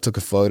 I took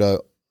a photo,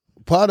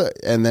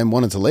 and then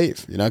wanted to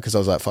leave. You know, because I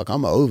was like, fuck,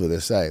 I'm over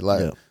this.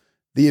 Like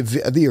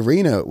the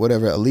arena,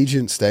 whatever,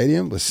 Allegiant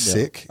Stadium was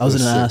sick. I was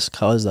going to ask,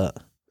 how is that?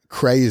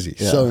 Crazy,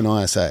 so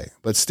nice, eh?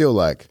 But still,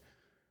 like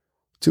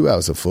 2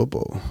 hours of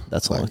football.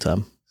 That's a long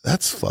time.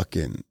 That's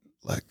fucking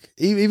like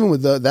even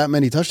with that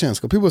many touchdowns.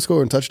 People are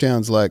scoring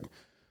touchdowns like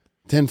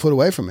 10 foot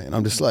away from me, and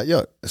I'm just like,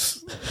 yo,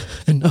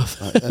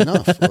 enough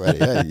already.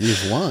 Hey,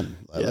 you've won.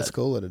 Like, let's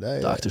call it a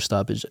day. Doctor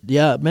stoppage.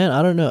 Yeah, man.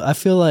 I don't know. I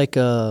feel like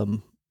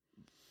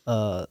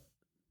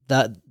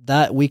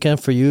that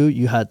weekend for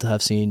you had to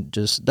have seen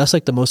that's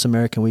like the most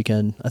American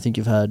weekend I think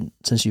you've had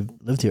since you've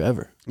lived here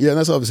ever. Yeah, and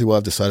that's obviously why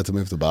I've decided to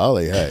move to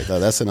Bali. Hey,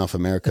 that's enough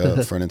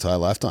America for an entire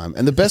lifetime.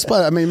 And the best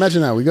part, I mean,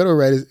 imagine that. We go to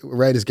a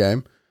Raiders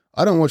game.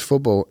 I don't watch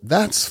football.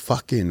 That's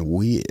fucking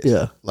weird.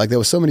 Yeah. Like there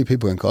were so many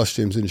people in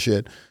costumes and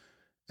shit.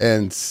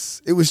 And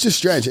it was just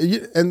strange.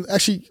 And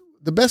actually,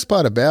 the best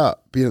part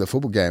about being at the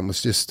football game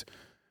was just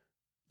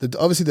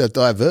obviously the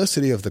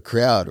diversity of the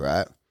crowd,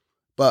 right?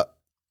 But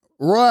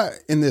right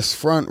in this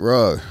front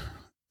row,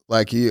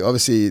 like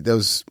obviously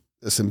there's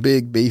some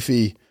big,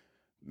 beefy,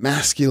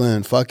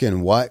 masculine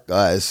fucking white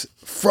guys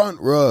front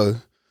row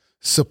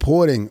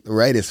supporting the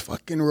Raiders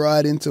fucking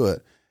right into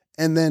it.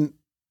 And then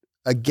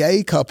a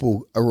gay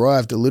couple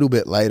arrived a little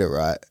bit later,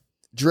 right?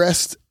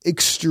 Dressed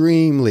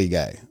extremely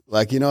gay.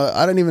 Like, you know,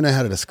 I don't even know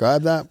how to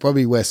describe that.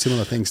 Probably wear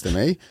similar things to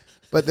me.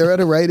 But they're at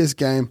a Raiders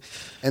game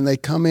and they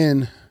come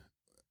in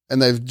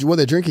and what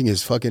they're drinking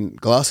is fucking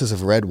glasses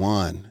of red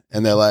wine.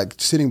 And they're like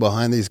sitting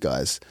behind these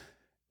guys.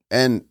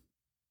 And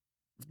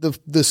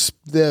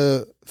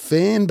the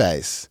fan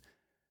base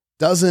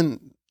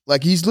doesn't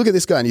like. You look at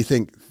this guy and you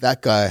think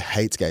that guy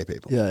hates gay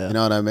people. Yeah. You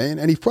know what I mean?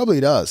 And he probably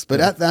does. But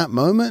at that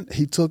moment,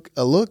 he took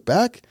a look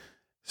back,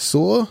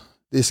 saw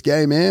this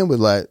gay man with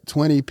like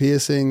 20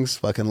 piercings,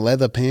 fucking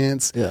leather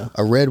pants,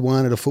 a red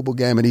wine at a football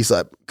game, and he's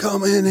like,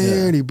 "Come in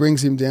here," and he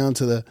brings him down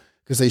to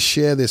because they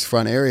share this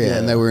front area,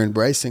 and they were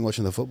embracing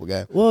watching the football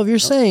game. Well, if you're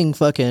saying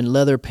fucking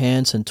leather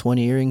pants and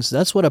 20 earrings,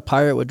 that's what a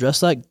pirate would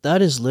dress like.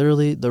 That is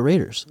literally the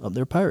Raiders.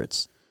 They're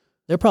pirates.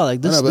 They're probably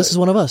like, this is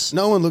one of us.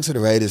 No one looks at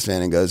a Raiders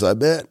fan and goes, "I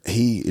bet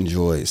he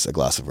enjoys a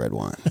glass of red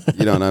wine."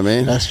 You know what I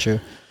mean? That's true.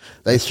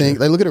 They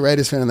look at a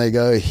Raiders fan and they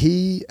go,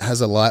 "He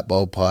has a light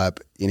bulb pipe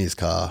in his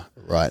car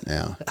right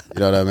now." You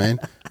know what I mean?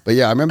 But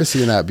yeah, I remember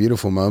seeing that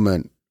beautiful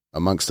moment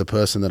amongst a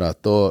person that I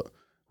thought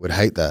would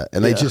hate that.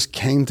 And they just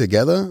came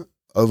together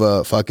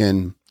over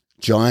fucking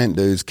giant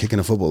dudes kicking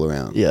a football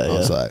around. Yeah, I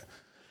was like,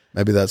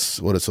 maybe that's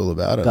what it's all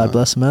about. God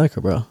bless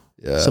America, bro.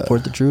 Yeah.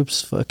 Support the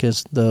troops,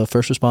 the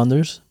first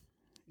responders.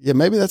 Yeah,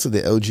 maybe that's what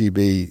the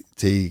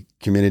LGBT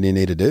community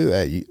need to do.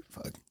 Hey,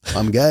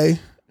 I'm gay,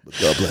 but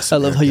God bless America. I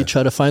love how you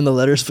try to find the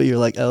letters, but you're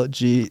like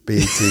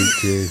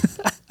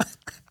LGBTQ.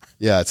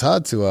 Yeah, it's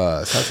hard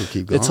to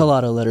keep going. It's a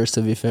lot of letters,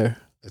 to be fair.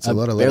 It's a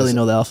lot of letters. I barely letters.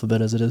 know the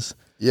alphabet as it is.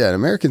 Yeah, and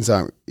Americans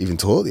aren't even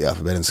taught the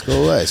alphabet in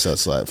school, eh? So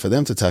it's like for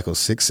them to tackle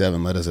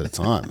 6-7 letters at a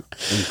time,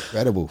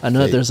 incredible. I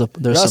know feat. there's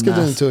You're some asking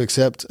them math. to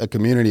accept a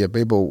community of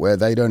people where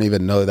they don't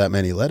even know that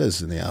many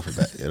letters in the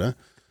alphabet. You know,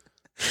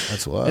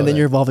 that's why. And then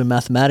you're involving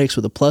mathematics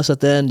with a plus at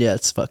the end. Yeah,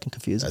 it's fucking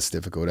confusing. That's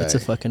difficult. It's a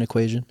fucking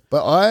equation.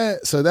 But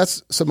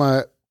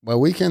my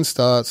weekend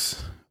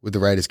starts with the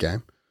Raiders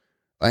game.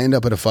 I end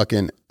up at a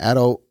fucking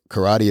adult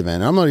karate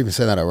event. I'm not even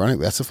saying that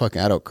ironically. That's a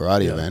fucking adult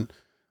karate event.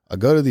 I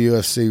go to the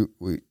UFC.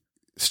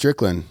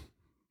 Strickland,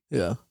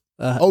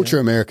 ultra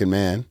American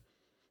man,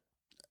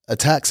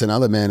 attacks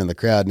another man in the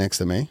crowd next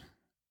to me.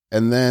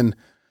 And then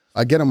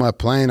I get on my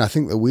plane. I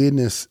think the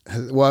weirdness,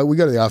 we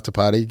go to the after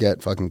party,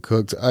 get fucking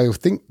cooked. I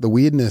think the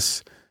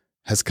weirdness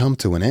has come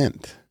to an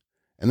end.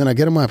 And then I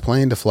get on my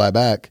plane to fly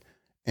back,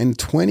 and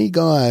 20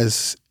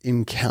 guys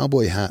in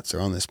cowboy hats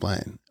are on this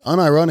plane.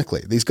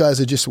 Unironically, these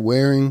guys are just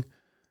wearing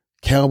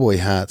cowboy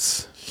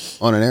hats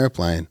on an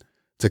airplane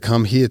to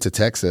come here to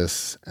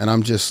Texas. And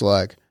I'm just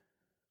like,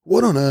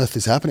 what on earth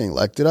is happening?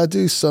 Like, did I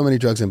do so many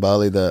drugs in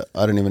Bali that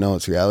I don't even know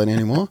it's reality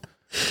anymore?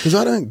 Because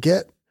I don't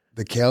get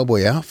the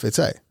cowboy outfits,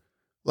 eh?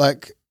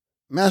 Like,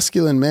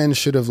 masculine men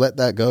should have let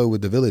that go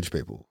with the village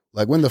people.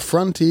 Like, when we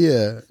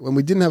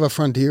didn't have a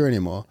frontier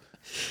anymore,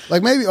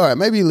 like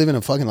maybe you live in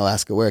a fucking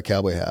Alaska, wear a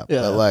cowboy hat.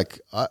 Yeah. But like,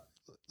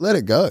 let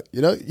it go.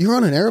 You know, you're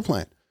on an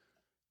airplane.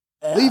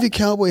 Leave your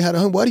cowboy hat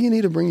at home. Why do you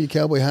need to bring your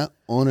cowboy hat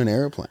on an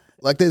airplane?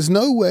 Like, there's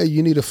no way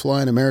you need to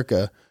fly in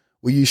America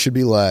where you should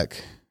be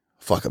like,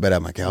 fuck, I better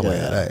have my cowboy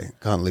hat. Hey,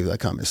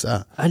 can't miss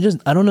that. I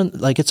don't know.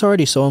 Like, it's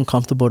already so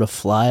uncomfortable to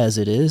fly as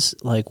it is.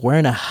 Like,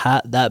 wearing a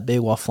hat that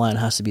big while flying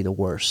has to be the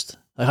worst.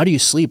 Like, how do you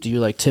sleep? Do you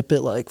like tip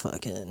it like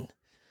fucking?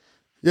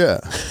 Yeah.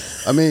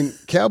 I mean,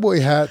 cowboy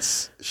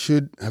hats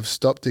should have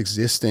stopped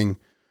existing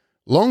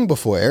long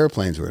before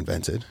airplanes were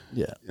invented.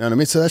 Yeah. You know what I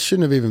mean? So that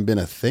shouldn't have even been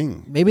a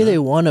thing. Maybe they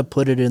want to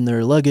put it in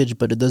their luggage,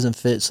 but it doesn't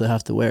fit, so they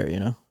have to wear it, you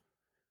know?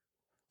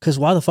 Because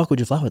why the fuck would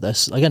you fly with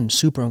that? Again,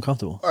 super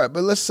uncomfortable. All right,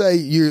 but let's say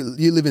you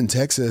live in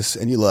Texas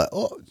and you're like,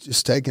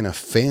 just taking a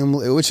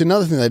family, which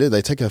another thing they do,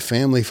 they take a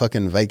family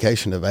fucking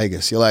vacation to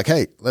Vegas. You're like,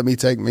 hey, let me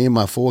take me and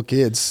my 4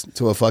 kids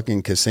to a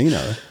fucking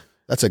casino.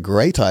 That's a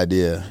great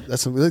idea.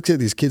 Let's get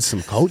these kids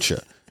some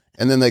culture.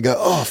 And then they go,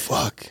 oh,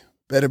 fuck,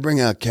 better bring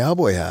out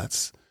cowboy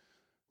hats.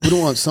 We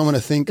don't want someone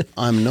to think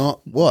I'm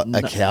not,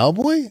 a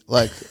cowboy?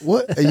 Like,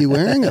 what are you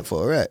wearing it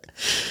for, right?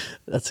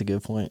 That's a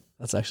good point.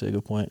 That's actually a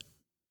good point.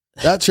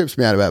 That trips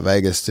me out about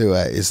Vegas too.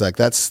 It's like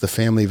that's the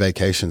family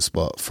vacation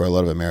spot for a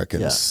lot of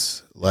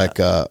Americans. Yeah. Like,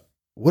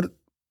 what?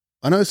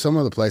 I know some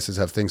of the places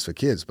have things for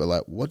kids, but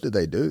like, what do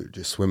they do?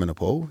 Just swim in a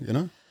pool, you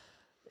know?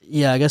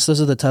 Yeah, I guess those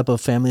are the type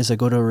of families that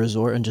go to a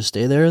resort and just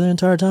stay there the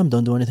entire time,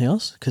 don't do anything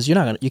else. Because you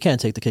can't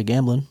take the kid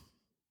gambling.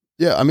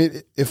 Yeah, I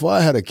mean, if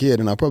I had a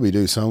kid, and I probably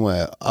do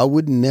somewhere, I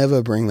would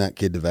never bring that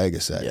kid to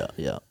Vegas.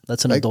 Yeah,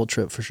 that's an adult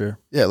trip for sure.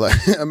 Yeah, like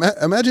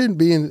imagine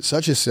being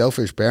such a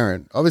selfish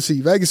parent.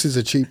 Obviously, Vegas is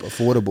a cheap,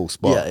 affordable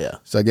spot. Yeah.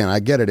 So again, I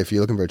get it if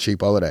you're looking for a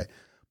cheap holiday.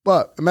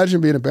 But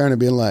imagine being a parent and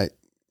being like,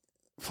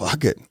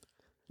 fuck it.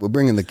 We're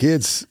bringing the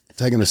kids,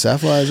 taking the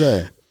Sapphires,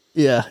 eh?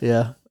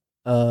 Yeah.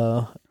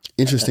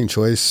 Interesting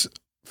choice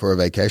for a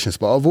vacation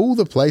spot. Of all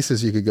the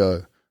places you could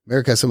go,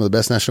 America has some of the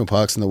best national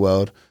parks in the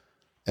world.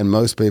 And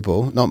most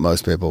people, not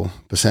most people,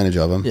 percentage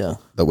of them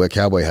that wear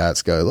cowboy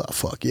hats go, oh,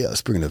 fuck yeah,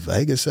 let's bring it to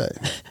Vegas, eh?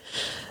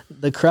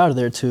 The crowd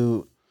there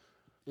too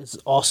is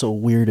also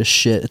weird as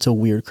shit. It's a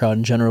weird crowd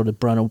in general to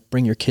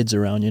bring your kids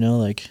around, you know?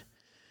 Like,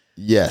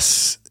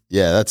 yes.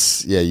 Yeah,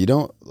 you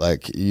don't,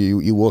 like,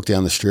 you walk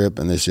down the strip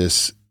and there's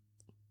just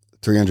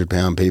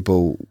 300-pound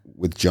people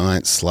with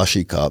giant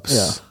slushy cups.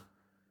 Yeah.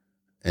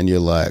 And you're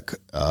like,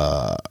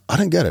 I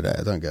don't get it, eh?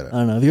 I don't get it. I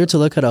don't know. If you were to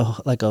look at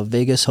a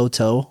Vegas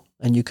hotel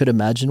and you could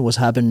imagine what's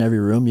happening in every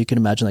room, you can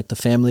imagine like the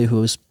family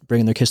who was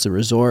bringing their kids to the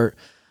resort,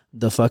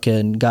 the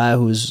fucking guy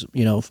who's,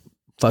 you know,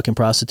 fucking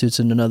prostitutes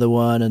in another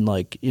one. And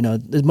like, you know,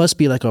 it must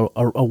be like a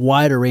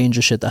wider range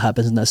of shit that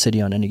happens in that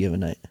city on any given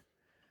night.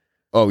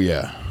 Oh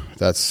yeah.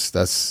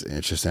 That's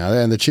interesting.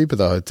 And the cheaper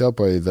the hotel,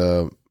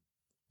 probably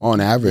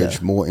on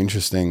average, more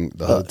interesting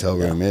the hotel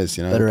room is,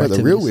 you know. Better but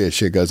activities. the real weird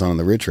shit goes on in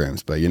the rich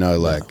rooms. But you know,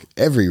 like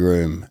every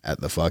room at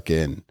the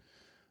fucking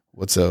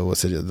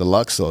the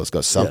Luxor's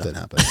got something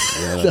happening.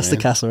 You know what That's I the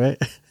mean? castle, right?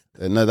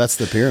 No, that's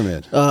the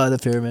pyramid. Oh, the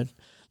pyramid.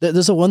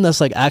 There's a one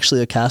that's like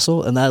actually a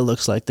castle, and that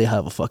looks like they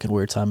have a fucking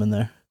weird time in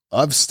there.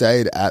 I've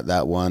stayed at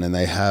that one, and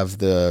they have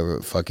the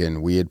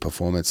fucking weird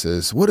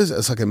performances. What is it?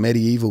 It's like a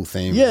medieval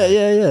theme.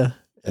 Yeah.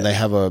 And they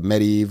have a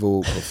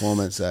medieval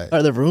performance.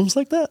 Are there rooms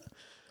like that?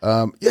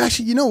 Yeah,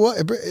 actually, you know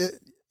what?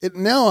 It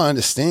now I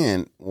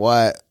understand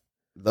why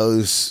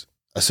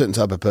a certain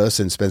type of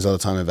person spends all the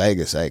time in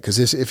Vegas, eh?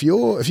 Because if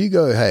you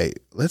go, hey,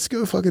 let's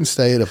go fucking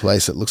stay at a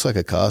place that looks like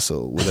a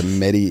castle with a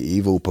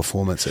medieval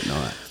performance at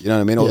night. You know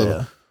what I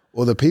mean?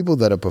 Or the people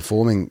that are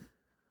performing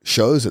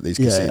shows at these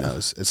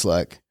casinos. It's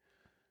like,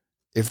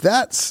 if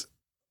that's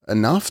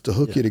enough to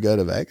hook you to go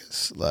to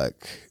Vegas,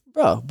 like,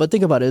 bro. But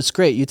think about it. It's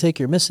great. You take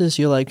your missus.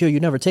 You're like, yo, you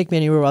never take me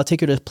anywhere. I'll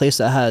take you to a place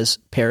that has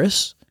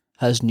Paris,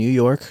 has New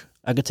York.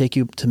 I could take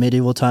you to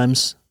medieval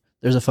times.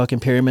 There's a fucking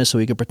pyramid, so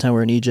we could pretend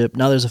we're in Egypt.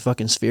 Now there's a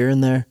fucking sphere in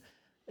there.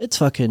 It's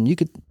fucking.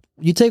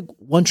 You take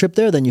one trip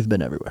there, then you've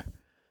been everywhere.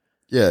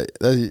 Yeah.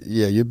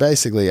 You're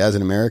basically, as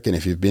an American,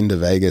 if you've been to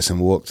Vegas and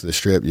walked the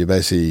Strip, you're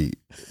basically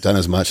done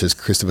as much as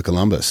Christopher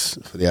Columbus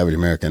for the average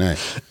American, eh?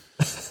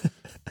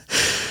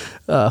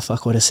 Oh,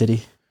 fuck, what a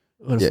city.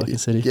 What a fucking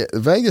city. Yeah,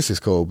 Vegas is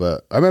cool,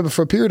 but I remember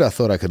for a period I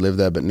thought I could live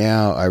there, but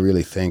now I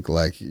really think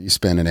like you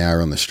spend an hour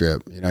on the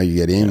Strip. You know, you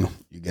get in,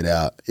 you get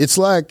out. It's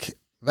like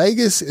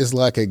Vegas is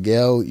like a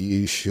girl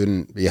you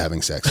shouldn't be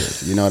having sex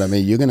with. You know what I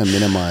mean? You're going to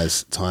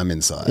minimize time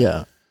inside.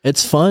 Yeah.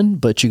 It's fun,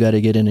 but you got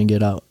to get in and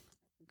get out.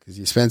 Because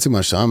you spend too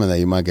much time in there,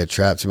 you might get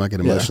trapped. You might get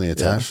emotionally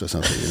attached or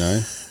something, you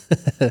know?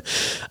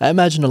 I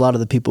imagine a lot of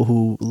the people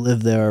who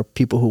live there are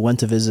people who went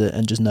to visit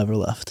and just never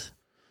left.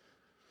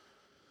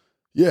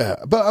 Yeah,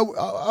 but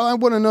I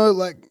want to know,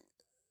 like,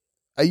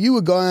 are you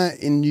a guy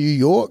in New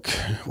York?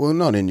 Well,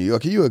 not in New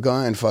York. Are you a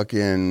guy in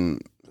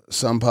fucking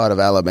some part of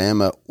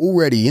Alabama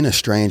already in a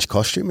strange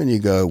costume and you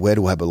go, where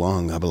do I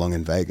belong? I belong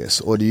in Vegas.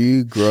 Or do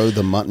you grow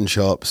the mutton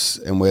chops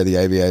and wear the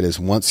aviators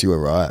once you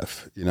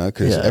arrive? You know,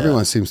 because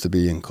everyone seems to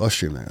be in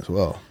costume there as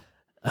well.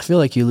 I feel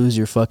like you lose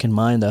your fucking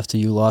mind after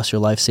you lost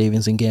your life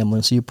savings in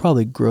gambling, so you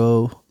probably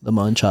grow the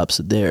mutton chops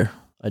there,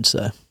 I'd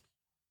say.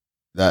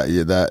 That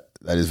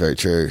is very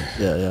true.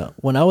 Yeah.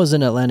 When I was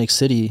in Atlantic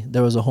City,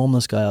 there was a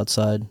homeless guy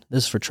outside.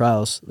 This is for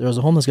trials. There was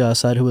a homeless guy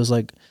outside who was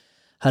like,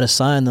 had a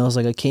sign that was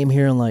like, I came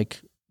here in like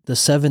the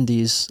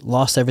 70s,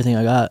 lost everything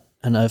I got,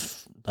 and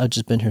I've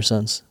just been here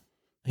since.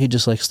 He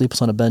just like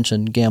sleeps on a bench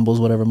and gambles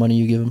whatever money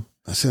you give him.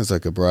 That sounds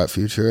like a bright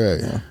future, eh?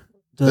 Yeah.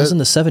 That was in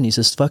the 70s.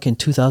 It's fucking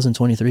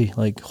 2023.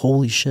 Like,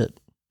 holy shit.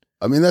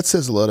 I mean, that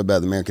says a lot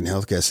about the American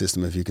healthcare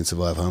system if you can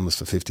survive homeless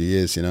for 50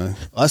 years, you know?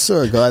 I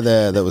saw a guy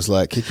there that was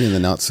like, kick me in the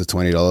nuts for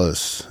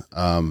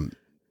 $20.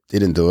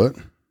 Didn't do it,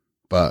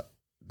 but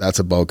that's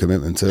a bold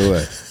commitment too.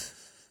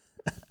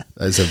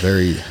 That is a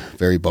very,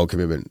 very bold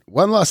commitment.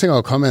 One last thing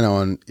I'll comment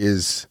on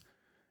is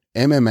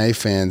MMA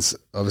fans,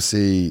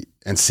 obviously,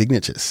 and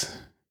signatures.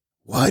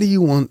 Why do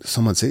you want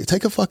someone to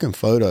take a fucking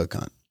photo,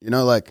 cunt? You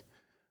know, like,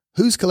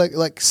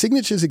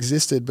 signatures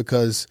existed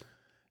because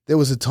there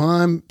was a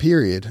time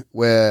period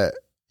where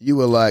you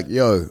were like,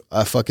 yo,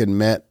 I fucking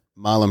met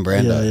Marlon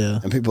Brando. Yeah.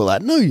 And people were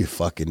like, no, you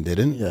fucking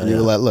didn't. Yeah, and you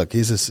were like, look,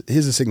 here's a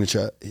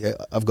signature. Yeah,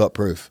 I've got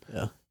proof.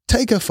 Yeah.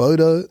 Take a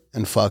photo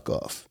and fuck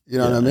off. You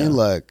know what I mean? Yeah.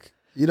 Like,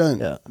 you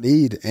don't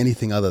need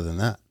anything other than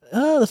that.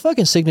 The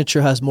fucking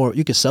signature has more.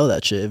 You could sell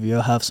that shit if you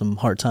have some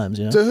hard times,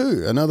 you know? To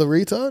who? Another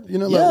retard? You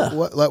know,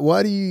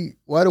 why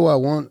do I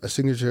want a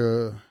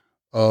signature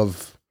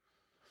of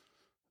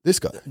this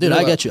guy? Dude, you know,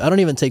 I get you. I don't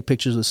even take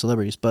pictures with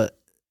celebrities, but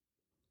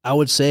I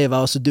would say if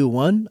I was to do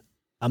one,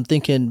 I'm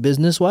thinking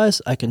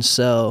business-wise, I can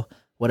sell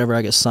whatever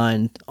I get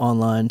signed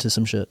online to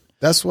some shit.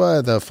 That's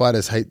why the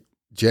fighters hate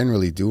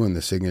generally doing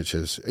the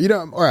signatures. You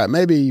know, all right,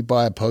 maybe you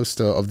buy a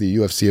poster of the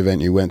UFC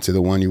event you went to,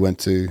 the one you went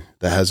to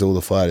that has all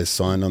the fighters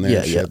signed on there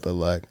and shit, but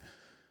like,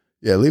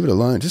 yeah, leave it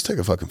alone. Just take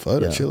a fucking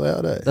photo. Chill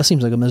out, eh? That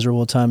seems like a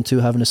miserable time too,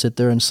 having to sit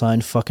there and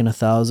sign fucking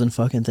 1,000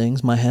 fucking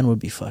things. My hand would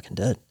be fucking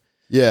dead.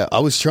 Yeah, I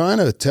was trying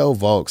to tell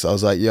Volks, I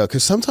was like, yeah,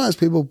 because sometimes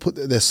people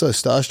they're so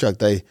starstruck,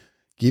 they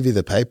give you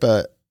the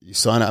paper, you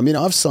sign it. I mean,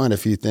 I've signed a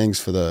few things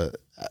for the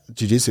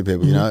jiu-jitsu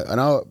people, you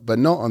know, but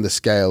not on the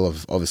scale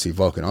of obviously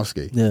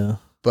Volkanovski. Yeah.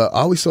 But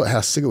I always thought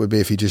how sick it would be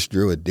if he just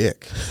drew a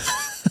dick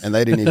and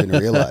they didn't even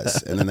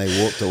realize. And then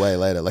they walked away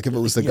later. Like if it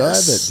was the guy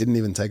that didn't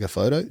even take a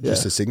photo,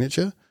 just a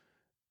signature,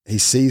 he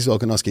sees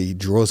Volkanovski, he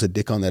draws a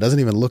dick on there, doesn't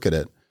even look at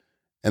it.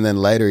 And then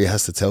later he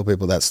has to tell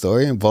people that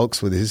story. And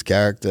Volks, with his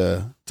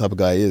character type of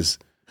guy is,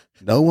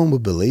 no one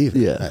would believe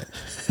it. Yeah.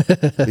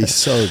 He's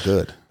so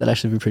good. That'd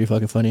actually be pretty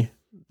fucking funny.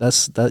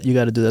 You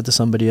got to do that to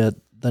somebody at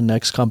the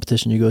next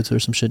competition you go to or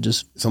some shit,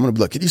 just Someone would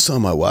be like, "Can you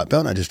sign my white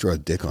belt?" And I just draw a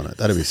dick on it.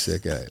 That'd be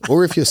sick, eh?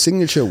 Or if your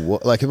signature,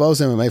 like if I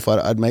was an MMA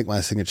fighter, I'd make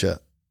my signature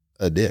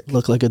a dick.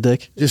 look like a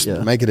dick. Just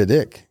make it a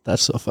dick.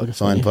 That's so fucking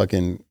Sign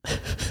funny.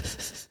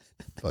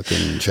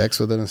 fucking checks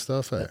with it and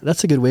stuff. Eh?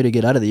 That's a good way to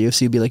get out of the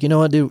UFC. Be like, you know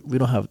what, dude, we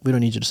don't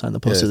need you to sign the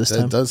poster this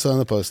time. Don't sign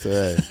the poster,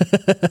 eh?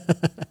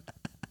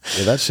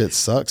 Yeah, that shit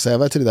sucks.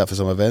 I've had to do that for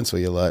some events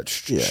where you're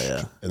like,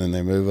 yeah. and then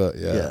they move it.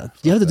 Yeah.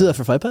 Do you have to do that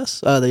for Fight Pass?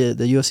 The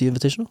UFC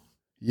Invitational?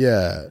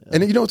 Yeah.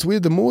 And you know what's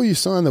weird? The more you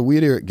sign, the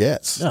weirder it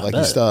gets. Yeah, like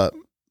you start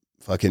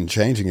fucking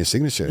changing your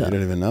signature. You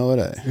don't even know it,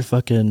 eh?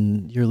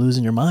 You're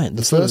losing your mind.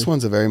 The first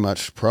ones are very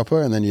much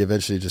proper, and then you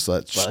eventually just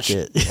like, fuck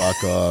it.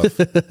 Fuck off.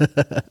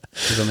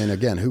 Because I mean,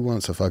 again, who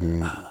wants a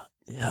fucking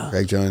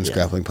Craig Jones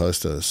grappling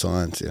poster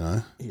signed, you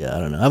know? Yeah, I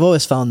don't know. I've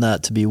always found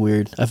that to be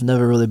weird. I've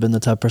never really been the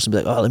type of person to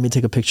be like, oh, let me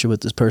take a picture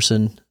with this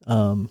person.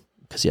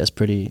 Because it's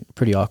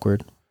pretty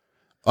awkward.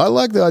 I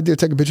like the idea of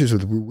taking pictures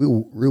with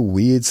real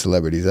weird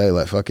celebrities, eh?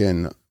 Like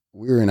fucking,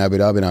 we were in Abu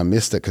Dhabi and I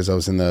missed it because I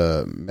was in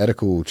the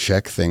medical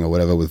check thing or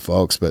whatever with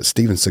Volks, but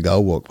Steven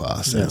Seagal walked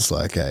past and it's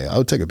like, hey, I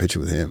would take a picture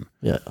with him.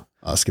 Yeah.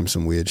 Ask him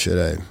some weird shit,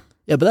 eh?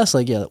 Yeah, but that's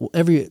like,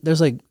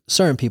 there's like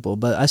certain people,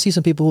 but I see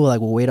some people who like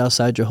will wait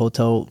outside your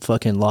hotel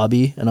fucking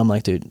lobby and I'm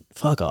like, dude,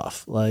 fuck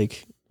off.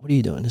 Like, what are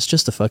you doing? It's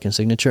just a fucking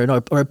signature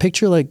or a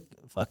picture, like,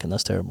 fucking,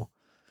 that's terrible.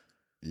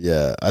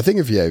 Yeah, I think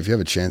if you have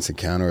a chance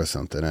encounter or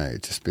something,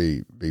 just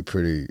be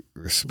pretty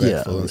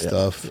respectful and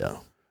stuff. Yeah.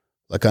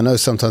 Like I know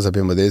sometimes I've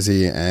been with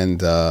Izzy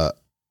and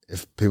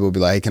if people will be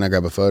like, hey, can I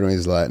grab a photo? And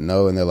he's like,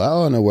 no. And they're like,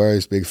 oh, no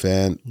worries, big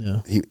fan. Yeah.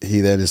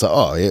 He then is like,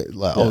 oh, yeah,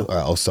 like, all right,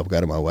 I'll stop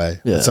going my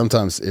way. Yeah. But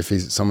sometimes if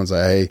someone's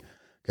like, hey,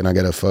 can I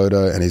get a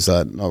photo? And he's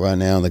like, not right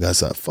now. And the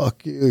guy's like,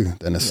 fuck you.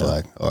 Then it's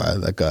like, all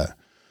right, that guy.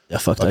 Yeah,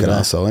 fuck that fucking guy.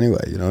 asshole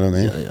anyway. You know what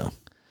I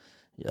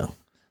mean?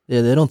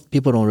 Yeah,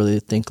 people don't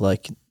really think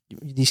like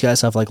these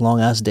guys have like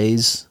long ass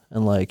days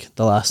and like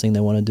the last thing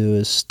they want to do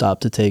is stop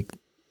to take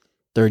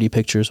 30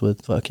 pictures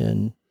with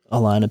fucking a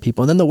line of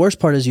people. And then the worst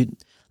part is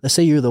let's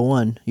say you're the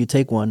one, you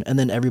take one and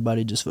then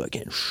everybody just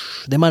fucking,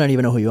 they might not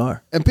even know who you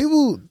are. And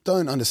people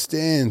don't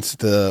understand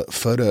the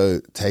photo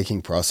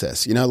taking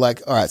process. You know,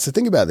 like, all right, so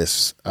think about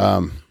this.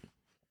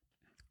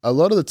 A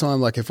lot of the time,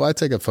 like if I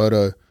take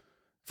photos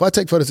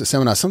at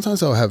seminars,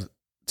 sometimes I'll have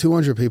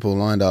 200 people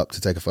lined up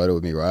to take a photo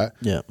with me, right?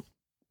 Yeah.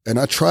 And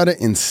I try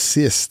to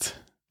insist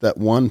that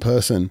one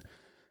person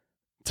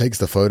takes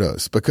the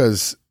photos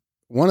because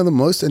one of the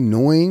most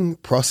annoying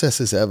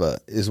processes ever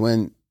is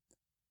when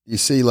you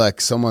see like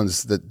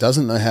someone's that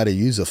doesn't know how to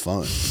use a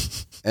phone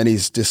and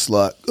he's just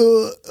like,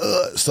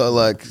 so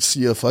like so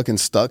you're fucking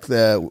stuck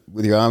there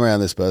with your arm around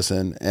this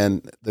person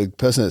and the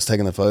person that's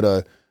taking the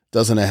photo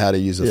doesn't know how to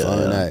use a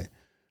phone, eh?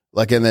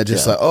 Like, and they're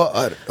just like,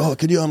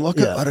 can you unlock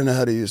it? I don't know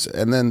how to use it.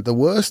 And then the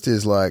worst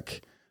is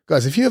like,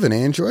 guys, if you have an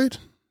Android,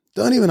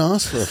 don't even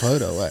ask for a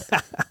photo, eh?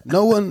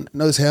 No one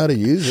knows how to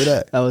use it,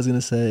 eh? I was going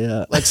to say,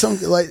 yeah.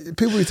 Like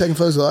people be taking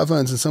photos with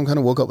iPhones and some kind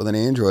of walk up with an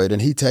Android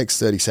and he takes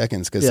 30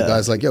 seconds because the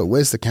guy's like, yo,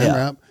 where's the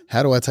camera app?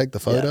 How do I take the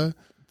photo? Yeah.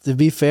 To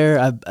be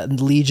fair,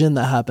 Legion,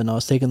 that happened. I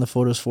was taking the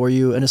photos for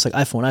you and it's like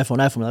iPhone.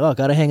 I'm like, oh,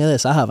 gotta hang of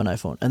this. I have an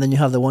iPhone. And then you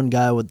have the one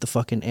guy with the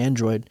fucking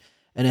Android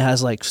and it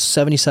has like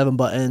 77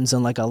 buttons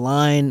and like a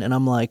line. And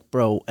I'm like,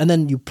 bro. And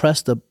then you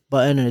press the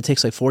button and it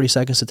takes like 40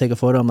 seconds to take a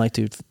photo. I'm like,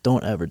 dude,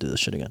 don't ever do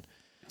this shit again.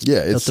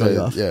 Yeah, it's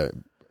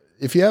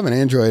if you have an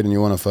Android and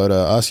you want a photo,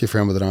 ask your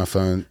friend with an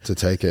iPhone to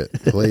take it,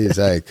 please,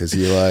 because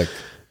you're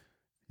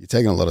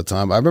taking a lot of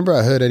time. I remember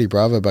I heard Eddie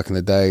Bravo back in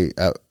the day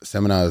at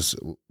seminars,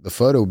 the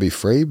photo would be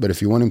free, but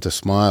if you want him to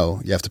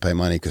smile, you have to pay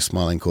money because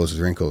smiling causes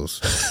wrinkles.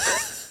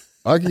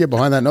 I can get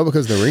behind that, not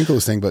because of the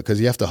wrinkles thing, but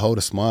because you have to hold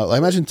a smile. Like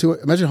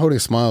imagine holding a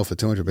smile for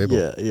 200 people.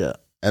 Yeah.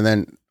 And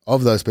then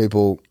of those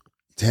people,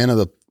 10 of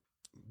the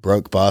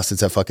broke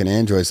bastards have fucking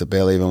Androids that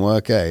barely even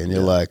work, And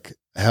you're like,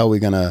 how are we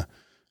gonna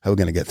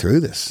get through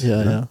this? Yeah,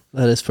 you know?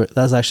 yeah.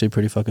 That's actually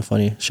pretty fucking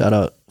funny. Shout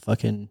out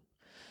fucking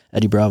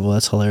Eddie Bravo.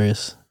 That's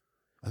hilarious.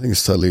 I think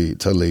it's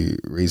totally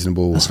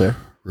reasonable. That's fair.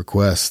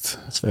 Request.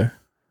 That's fair.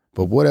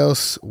 But what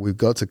else we've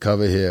got to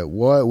cover here?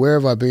 Where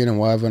have I been and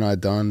why haven't I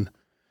done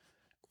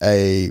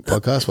a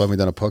podcast? Why haven't we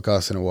done a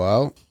podcast in a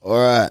while? All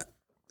right.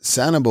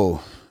 Sanibel,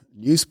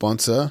 new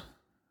sponsor.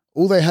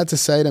 All they had to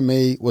say to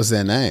me was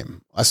their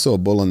name. I saw a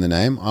bull in the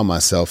name. I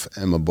myself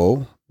am a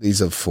bull.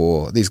 These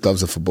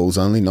gloves are for bulls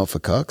only, not for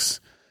cucks.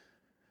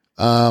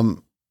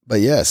 But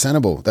yeah,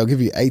 Sanibel, they'll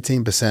give you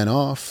 18%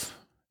 off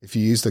if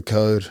you use the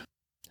code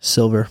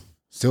Silver.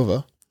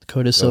 The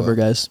code is Silver,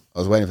 guys. I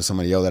was waiting for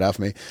someone to yell that out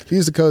for me. If you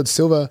use the code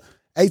Silver,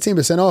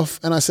 18% off.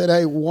 And I said,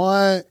 hey,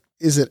 why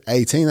is it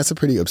 18? That's a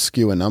pretty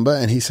obscure number.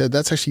 And he said,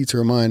 that's actually to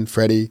remind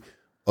Freddie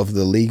of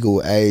the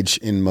legal age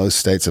in most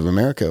states of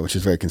America, which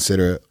is very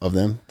considerate of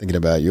them, thinking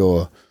about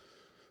your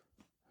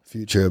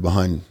future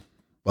behind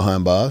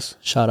bars.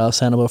 Shout out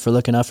Sanibel for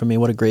looking out for me.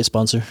 What a great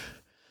sponsor.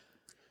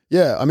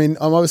 Yeah, I mean,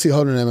 I'm obviously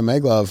holding an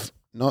MMA glove.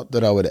 Not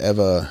that I would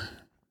ever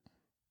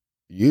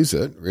use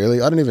it,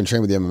 really. I don't even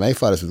train with the MMA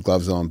fighters with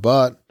gloves on,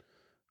 but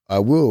I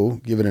will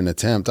give it an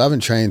attempt. I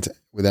haven't trained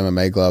with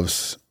MMA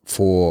gloves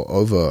for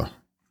over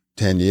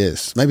 10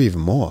 years, maybe even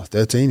more,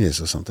 13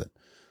 years or something.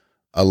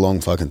 A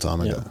long fucking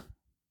time ago.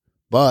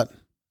 But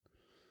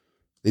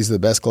these are the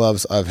best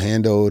gloves I've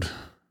handled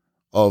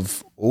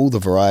of all the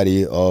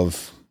variety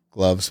of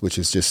gloves, which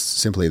is just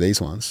simply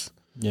these ones.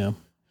 Yeah.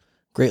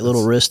 Great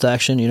little wrist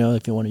action, you know,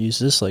 if you want to use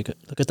this, like,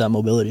 look at that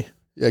mobility.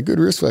 Yeah, good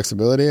wrist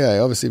flexibility. Yeah,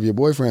 obviously, if your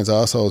boyfriend's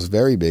asshole is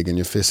very big and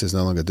your fist is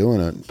no longer doing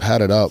it,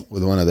 pad it up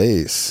with one of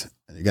these,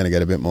 and you're going to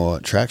get a bit more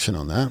traction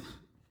on that.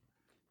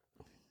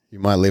 You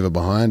might leave it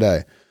behind,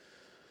 eh?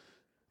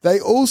 They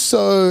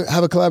also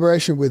have a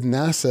collaboration with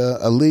NASA,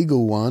 a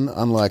legal one,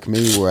 unlike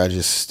me where I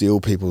just steal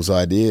people's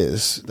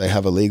ideas. They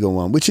have a legal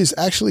one, which is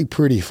actually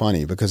pretty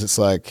funny because it's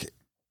like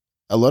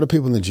a lot of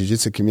people in the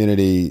jiu-jitsu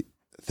community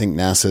think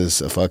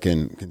NASA's a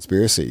fucking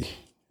conspiracy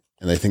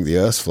and they think the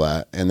Earth's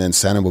flat. And then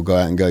Santa will go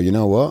out and go, you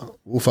know what?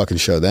 We'll fucking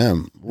show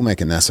them. We'll make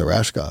a NASA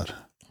rash guard.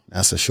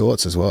 NASA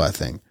shorts as well, I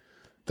think.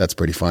 That's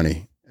pretty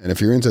funny. And if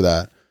you're into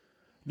that,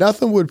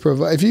 nothing would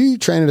provide. If you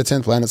train at a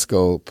 10th Planet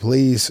School,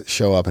 please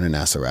show up in a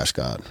NASA rash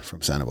guard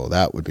from Sanibel.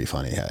 That would be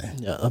funny, hey?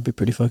 Yeah, that'd be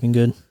pretty fucking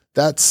good.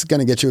 That's going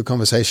to get you a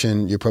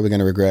conversation you're probably going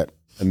to regret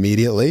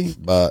immediately,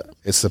 but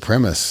it's the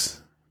premise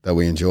that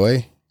we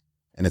enjoy,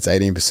 and it's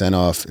 18%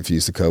 off if you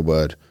use the code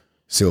word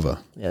silver.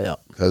 Yeah.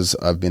 Because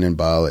I've been in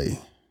Bali.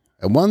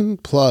 And one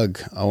plug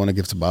I want to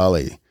give to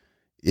Bali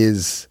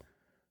is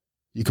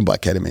you can buy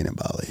ketamine in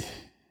Bali,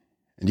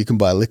 and you can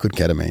buy liquid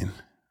ketamine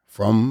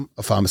from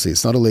a pharmacy.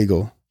 It's not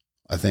illegal,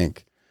 I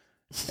think.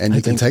 And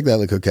you can take that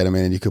liquid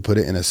ketamine and you could put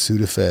it in a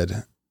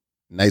Sudafed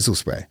nasal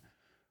spray.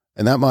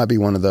 And that might be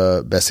one of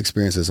the best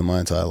experiences of my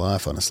entire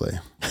life, honestly.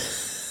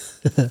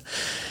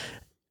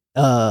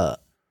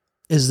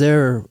 Is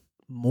there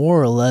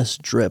more or less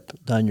drip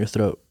down your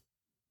throat?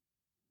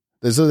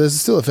 There's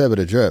still a fair bit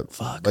of drip.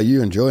 Fuck. But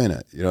you enjoying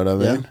it. You know what I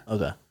mean? Yeah?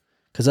 Okay.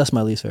 Because that's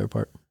my least favorite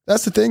part.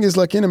 That's the thing is,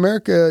 like, in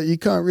America, you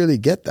can't really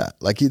get that.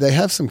 Like, they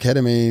have some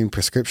ketamine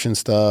prescription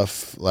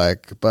stuff,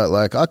 like, but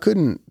like, I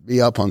couldn't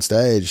be up on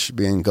stage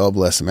being God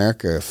bless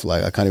America if,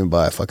 like, I can't even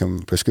buy a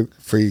fucking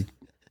free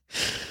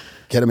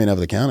ketamine over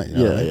the counter. You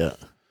know what I mean?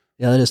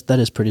 Yeah. That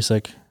is pretty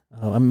sick.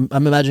 I'm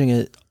imagining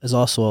it is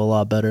also a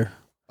lot better.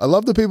 I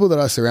love the people that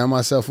I surround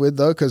myself with,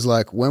 though, because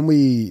like when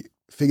we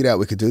figured out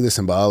we could do this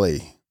in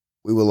Bali,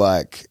 we were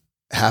like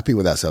happy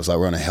with ourselves. Like,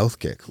 we're on a health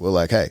kick. We're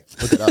like, hey,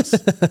 look at us,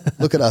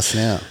 look at us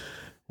now.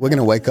 We're going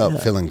to wake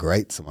up feeling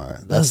great tomorrow.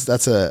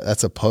 That's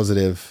a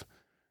positive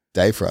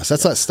day for us.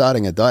 That's like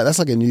starting a diet. That's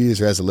like a New Year's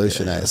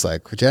resolution. Eh? It's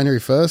like January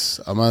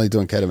 1st, I'm only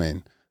doing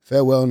ketamine.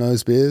 Farewell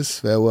nose beers.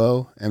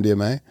 Farewell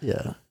MDMA.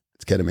 Yeah.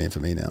 It's ketamine for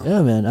me now.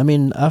 Yeah, man. I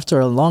mean,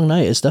 after a long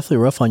night, it's definitely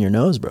rough on your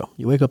nose, bro.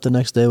 You wake up the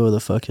next day with a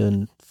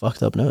fucking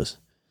fucked up nose.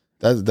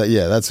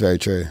 That's very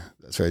true.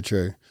 That's very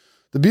true.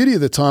 The beauty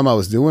of the time I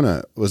was doing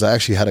it was I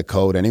actually had a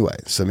cold anyway.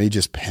 So me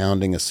just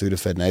pounding a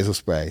Sudafed nasal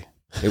spray,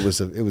 it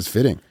was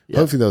fitting. Yeah.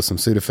 Hopefully there was some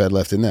Sudafed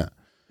left in there.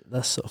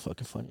 That's so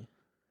fucking funny.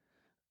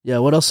 Yeah.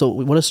 What else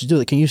did you do?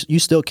 Like, you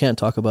still can't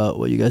talk about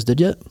what you guys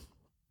did yet?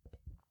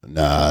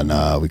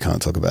 Nah, we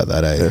can't talk about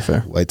that. Eh?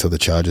 Fair. Wait till the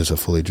charges are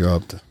fully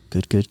dropped.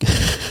 Good.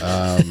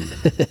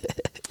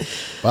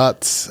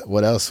 But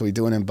what else are we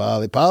doing in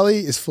Bali? Bali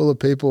is full of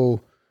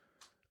people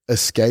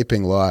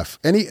escaping life.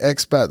 Any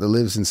expat that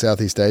lives in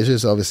Southeast Asia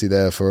is obviously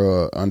there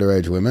for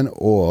underage women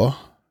or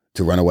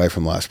to run away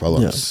from life's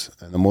problems.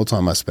 Yeah. And the more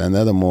time I spend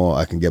there, the more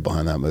I can get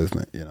behind that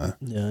movement, you know?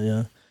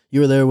 Yeah.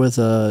 You were there with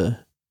Joe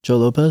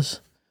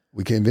Lopez?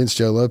 We convinced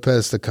Joe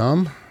Lopez to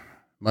come,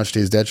 much to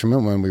his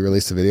detriment when we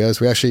released the videos.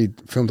 We actually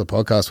filmed a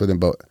podcast with him,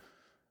 but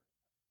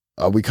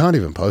we can't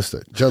even post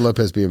it. Joe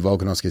Lopez being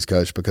Volkanovski's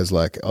coach because,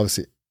 like,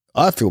 obviously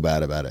I feel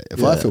bad about it.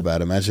 If I feel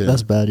bad, imagine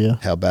that's bad,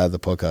 how bad the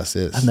podcast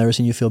is. I've never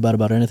seen you feel bad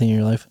about anything in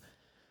your life.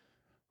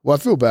 Well, I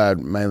feel bad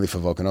mainly for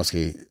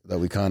Volkanovski that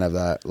we can't have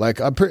that. Like,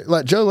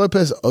 Joe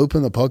Lopez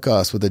opened the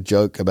podcast with a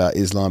joke about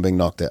Islam being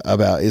knocked out,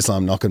 about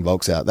Islam knocking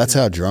Volks out. That's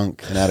how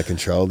drunk and out of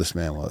control this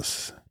man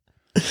was.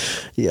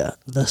 Yeah,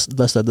 that's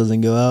best that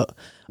doesn't go out.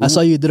 I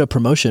saw you did a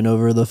promotion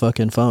over the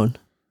fucking phone.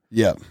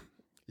 Yeah.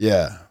 We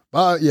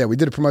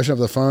did a promotion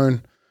over the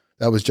phone.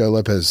 That was Joe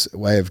Lopez's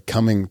way of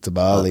coming to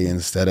Bali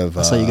instead of...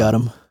 That's how you got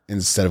him.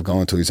 Instead of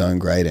going to his own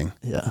grading.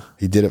 Yeah.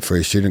 He did it for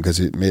his student because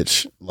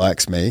Mitch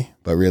likes me,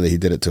 but really he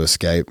did it to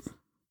escape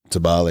to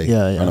Bali,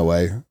 run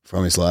away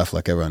from his life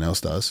like everyone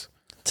else does.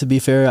 To be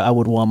fair, I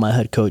would want my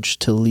head coach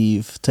to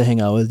leave to hang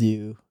out with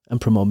you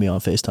and promote me on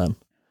FaceTime.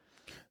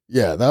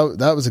 Yeah,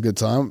 that was a good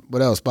time.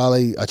 What else?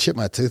 Bali, I chipped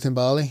my tooth in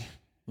Bali.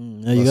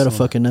 Yeah, you got a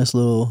fucking nice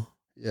little...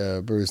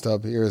 Yeah, bruised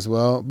up here as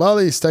well.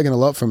 Bali's taken a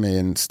lot from me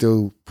and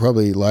still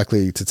probably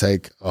likely to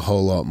take a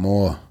whole lot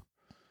more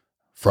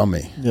from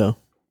me. Yeah.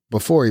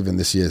 Before even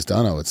this year's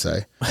done, I would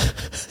say.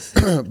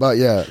 But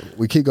yeah,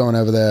 we keep going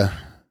over there,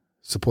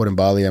 supporting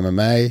Bali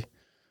MMA.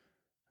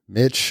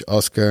 Mitch,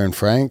 Oscar, and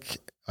Frank,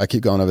 I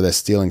keep going over there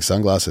stealing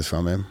sunglasses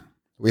from him.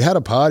 We had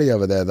a party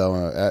over there,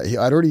 though. He'd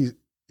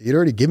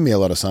already given me a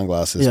lot of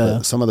sunglasses,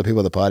 but some of the people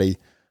at the party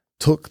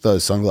took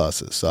those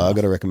sunglasses. So I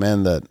got to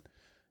recommend that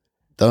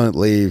don't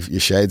leave your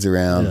shades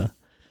around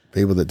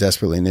people that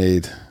desperately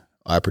need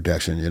eye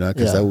protection, you know,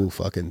 because they will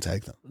fucking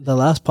take them. The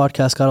last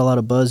podcast got a lot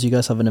of buzz. You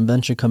guys have an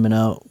invention coming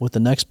out with the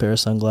next pair of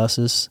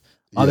sunglasses.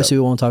 Obviously,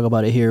 we won't talk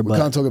about it here. We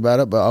can't talk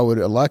about it, but I would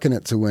liken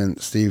it to when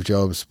Steve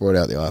Jobs brought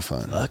out the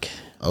iPhone. Fuck.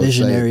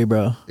 Visionary,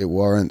 bro. It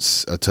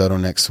warrants a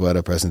turtleneck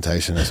sweater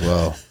presentation as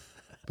well.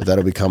 But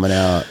that'll be coming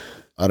out,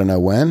 I don't know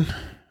when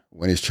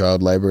his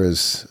child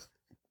laborers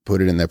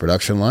put it in their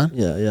production line.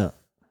 Yeah.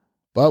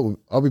 But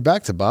I'll be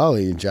back to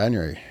Bali in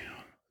January.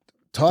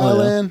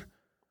 Thailand,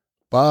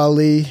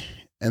 Bali,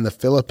 and the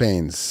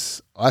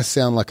Philippines. I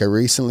sound like a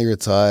recently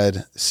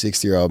retired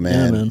 60-year-old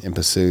man in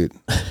pursuit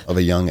of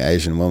a young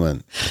Asian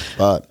woman.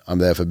 But I'm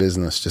there for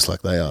business just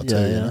like they are too.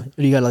 Yeah. You know?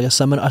 You got like a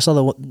seminar? I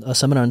saw a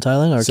seminar in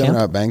Thailand or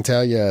seminar camp? at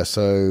Bangtao, yeah.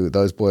 So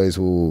those boys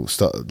will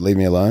leave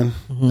me alone.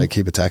 Mm-hmm. They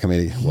keep attacking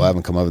me. Well, I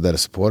haven't come over there to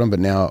support them, but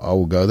now I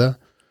will go there.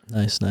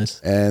 Nice.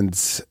 And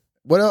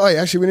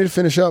actually, we need to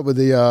finish up with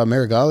the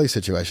Marigali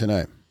situation,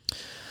 eh?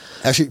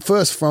 Actually,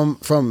 first from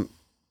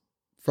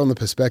the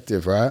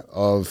perspective, right,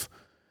 of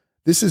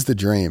this is the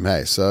dream,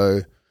 hey.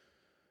 So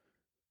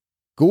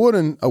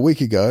Gordon, a week,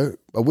 he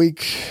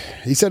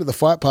said at the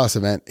Fight Pass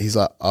event, he's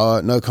like,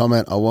 oh, no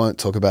comment, I won't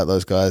talk about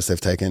those guys.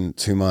 They've taken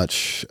too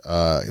much,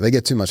 they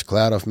get too much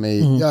clout off me,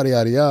 yada,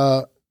 yada,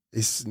 yada.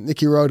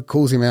 Nicky Rod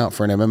calls him out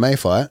for an MMA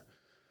fight.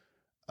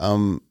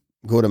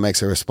 Gordon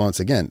makes a response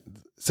again,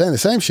 saying the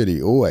same shit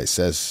he always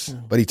says,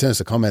 but he turns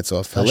the comments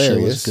off. That Hilarious.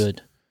 shit was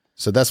good.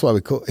 So that's why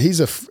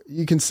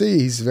you can see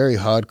he's very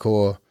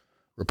hardcore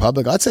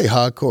Republican. I'd say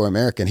hardcore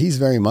American. He's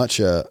very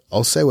much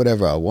I'll say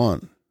whatever I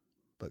want,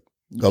 but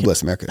God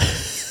bless America.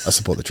 I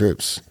support the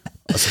troops.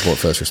 I support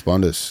first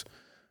responders.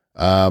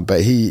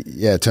 But he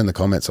turned the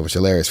comments off, which is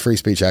hilarious. Free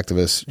speech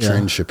activist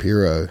Trin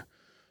Shapiro,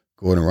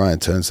 Gordon Ryan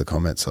turns the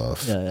comments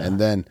off. Yeah. And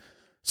then,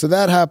 so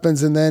that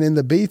happens. And then in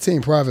the B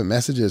team private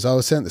messages, I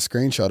was sent the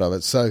screenshot of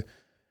it. So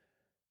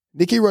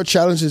Nicky Rod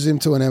challenges him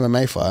to an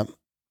MMA fight.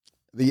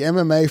 The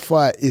MMA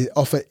fight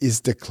offer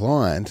is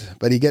declined,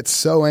 but he gets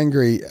so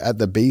angry at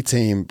the B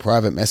team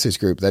private message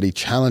group that he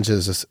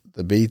challenges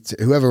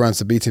whoever runs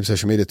the B team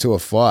social media to a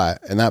fight,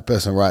 and that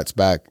person writes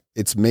back,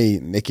 "It's me,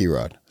 Nicky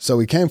Rod." So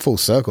we came full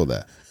circle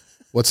there.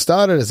 What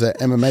started as an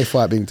MMA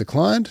fight being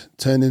declined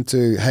turned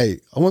into,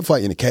 hey, I won't fight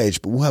you in a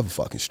cage, but we'll have a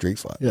fucking street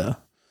fight. Yeah,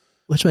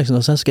 which makes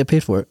no sense. Get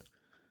paid for it.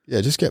 Yeah,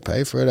 just get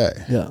paid for it,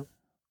 eh? Yeah,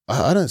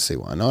 I don't see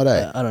why not,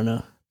 eh? I don't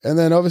know. And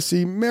then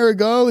obviously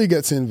Marigali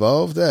gets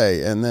involved,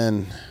 hey, and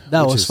then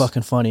that was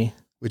fucking funny,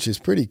 which is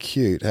pretty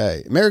cute,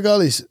 hey.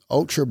 Marigali's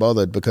ultra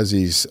bothered because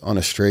he's on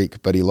a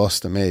streak, but he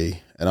lost to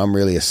me, and I'm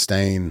really a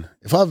stain.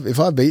 If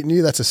I've beaten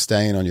you, that's a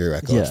stain on your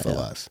record for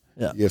life.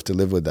 Yeah, you have to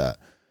live with that.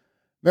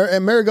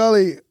 And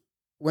Marigali,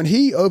 when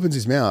he opens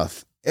his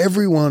mouth,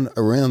 everyone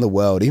around the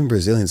world, even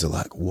Brazilians, are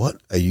like, "What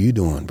are you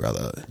doing,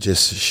 brother?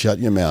 Just shut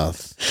your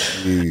mouth.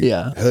 You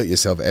hurt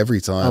yourself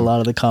every time." A lot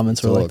of the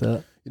comments were like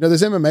that. You know,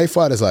 there's MMA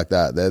fighters like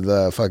that. They're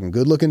the fucking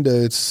good-looking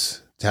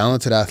dudes,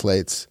 talented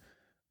athletes,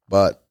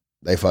 but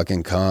they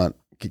fucking can't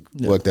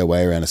work their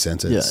way around a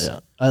sentence. Yeah.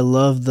 I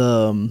love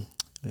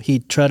he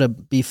tried to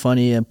be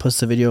funny and puts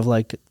the video of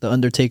like the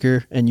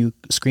Undertaker, and you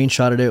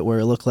screenshotted it where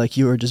it looked like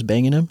you were just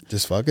banging him.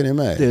 Just fucking him,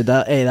 eh? Dude,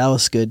 that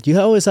was good. You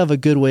always have a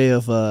good way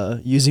of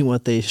using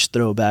what they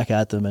throw back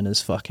at them, and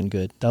it's fucking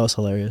good. That was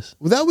hilarious.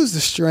 Well, that was the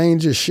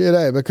strangest shit,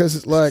 eh?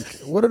 Because like,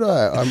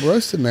 I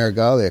roasted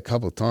Marigali a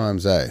couple of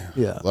times, eh?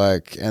 Yeah.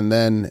 Like, and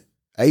then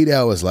 8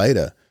 hours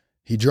later,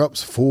 he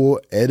drops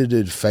 4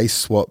 edited face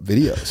swap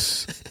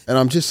videos. And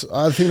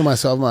I think to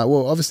myself, I'm like,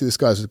 well, obviously this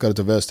guy's got a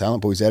diverse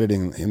talent, but he's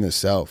editing him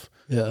himself.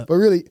 Yeah. But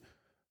really,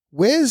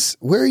 where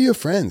are your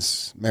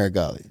friends,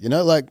 Marigali? You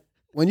know, like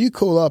when you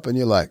call up and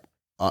you're like,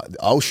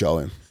 I'll show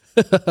him.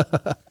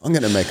 I'm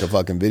going to make a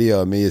fucking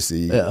video of me as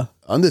the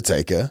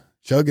Undertaker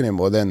choking him,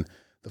 or then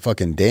the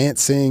fucking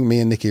dancing,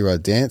 me and Nicky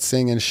Rod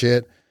dancing and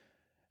shit.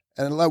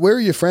 And like, where are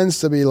your friends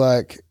to be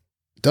like,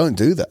 don't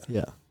do that?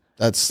 Yeah.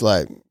 That's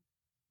like,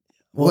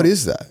 what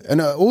is that? And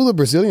all the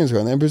Brazilians were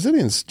on there. And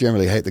Brazilians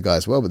generally hate the guy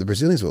as well, but the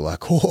Brazilians were like,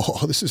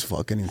 oh, this is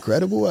fucking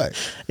incredible, eh?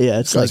 Yeah,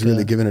 it's this guy's like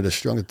really giving it a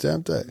strong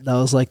attempt, eh? That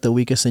was like the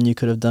weakest thing you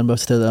could have done, but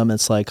to them,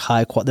 it's like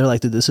high quality. They're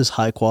like, dude, this is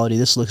high quality.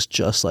 This looks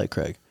just like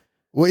Craig.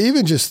 Well,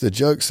 even just the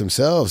jokes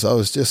themselves, I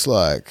was just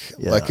like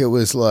it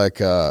was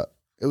like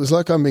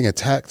I'm being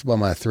attacked by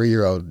my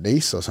 3-year-old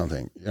niece or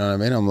something. You know what I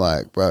mean? I'm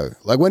like, bro,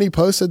 like when he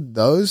posted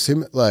a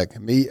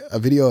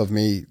video of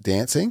me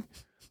dancing,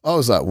 I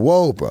was like,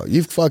 whoa, bro,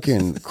 you've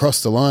fucking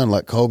crossed the line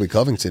like Colby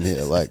Covington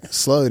here. Like,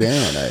 slow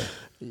down, eh?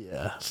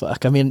 Yeah,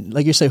 fuck. I mean,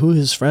 like you say, who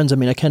his friends? I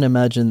mean, I can't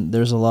imagine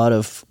there's a lot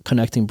of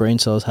connecting brain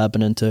cells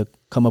happening to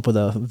come up with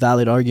a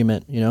valid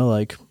argument, you know?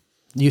 Like,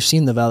 you've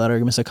seen the valid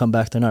arguments that come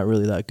back, they're not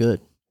really that good.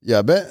 Yeah,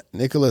 I bet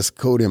Nicholas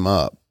called him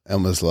up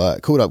and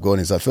called up Gordon.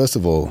 He's like, first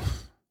of all,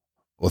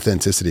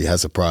 authenticity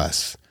has a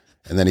price.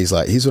 And then he's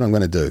like, here's what I'm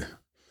going to do.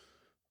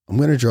 I'm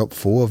going to drop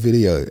 4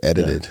 video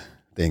edited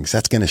things.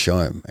 That's going to show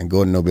him. And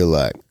Gordon will be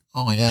like,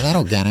 oh yeah,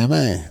 that'll get him,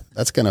 eh?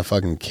 That's going to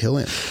fucking kill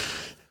him.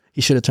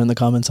 He should have turned the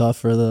comments off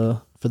for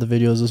the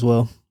videos as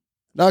well.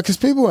 No, because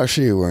people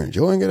actually were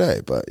enjoying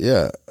it, But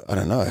yeah, I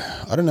don't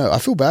know. I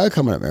feel bad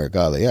coming at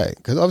Marigali,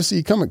 Because obviously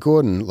you come at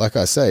Gordon, like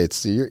I say,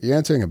 you're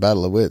entering a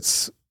battle of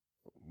wits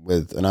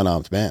with an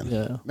unarmed man.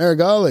 Yeah.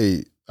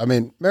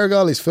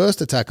 Marigali's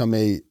first attack on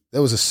me,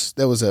 there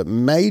was a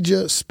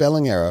major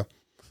spelling error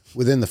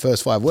within the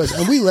first 5 words,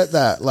 and we let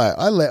that.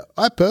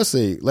 I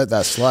personally let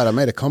that slide. I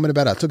made a comment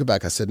about it. I took it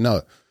back. I said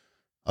no.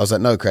 I was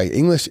like, no, Craig,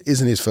 English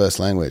isn't his first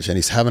language, and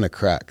he's having a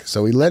crack.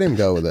 So we let him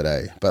go with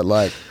it, But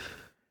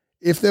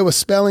if there were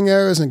spelling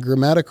errors and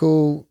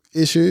grammatical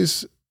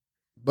issues,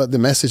 but the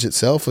message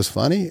itself was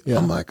funny,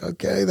 I'm like,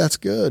 okay, that's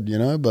good,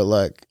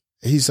 But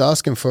he's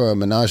asking for a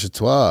menage a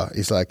trois.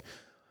 He's like,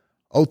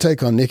 I'll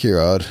take on Nicky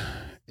Rod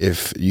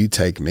if you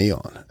take me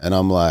on. And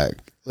I'm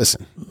like,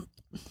 listen,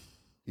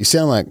 you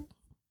sound like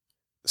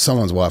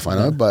someone's wife, I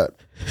know, but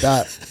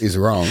that is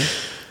wrong.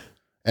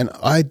 And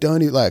I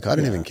don't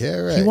even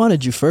care. He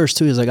wanted you first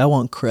too. He's like, I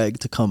want Craig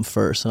to come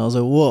first. And I was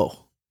like,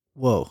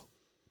 whoa,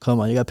 come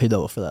on, you got paid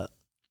double for that.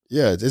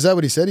 Yeah, is that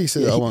what he said? He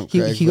said, I want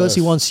Craig He goes,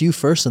 he wants you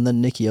first and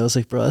then Nicky. I was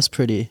like, bro, that's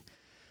pretty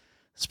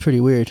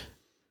weird.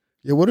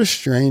 Yeah, what a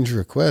strange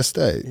request,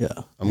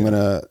 Yeah.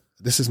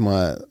 This is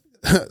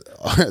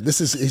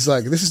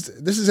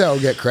how I'll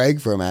get Craig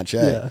for a match,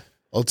 Yeah.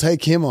 I'll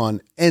take him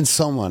on and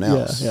someone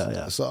else.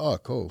 Yeah. So, oh,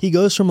 cool. He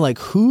goes from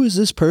who is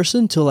this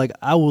person to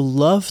I would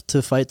love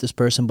to fight this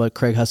person, but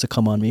Craig has to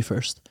come on me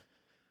first.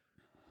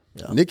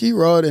 Yeah. Nicky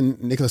Rod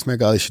and Nicholas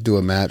Marigali should do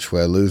a match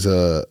where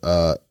loser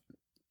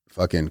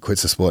fucking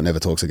quits the sport and never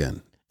talks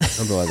again.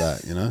 Something like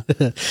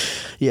that,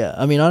 Yeah,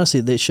 I mean, honestly,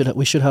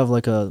 we should have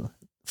a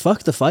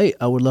fuck the fight.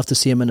 I would love to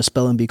see him in a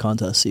spelling bee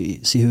contest.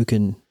 See who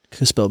can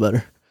spell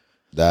better.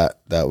 That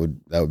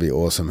would be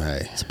awesome.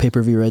 Hey, it's a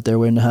pay-per-view right there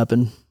waiting to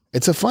happen.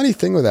 It's a funny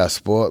thing with our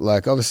sport.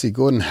 Obviously,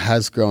 Gordon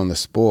has grown the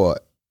sport,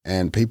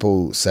 and some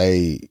people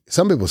say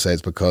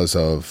it's because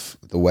of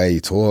the way he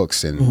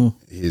talks and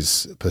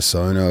his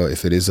persona,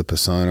 if it is a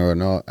persona or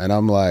not. And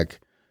I'm like,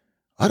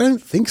 I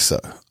don't think so.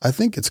 I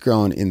think it's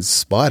grown in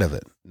spite of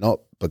it, not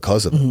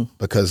because of it.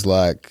 Because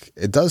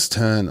it does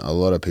turn a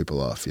lot of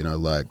people off.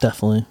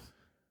 Definitely.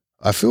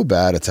 I feel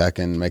bad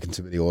making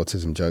too many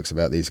autism jokes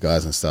about these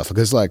guys and stuff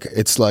because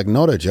it's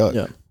not a joke.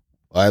 Yeah.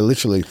 I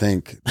literally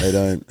think they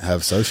don't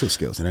have social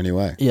skills in any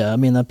way. Yeah, I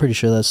mean, I'm pretty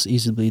sure that's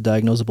easily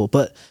diagnosable.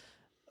 But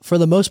for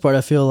the most part,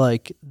 I feel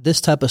like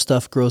this type of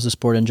stuff grows the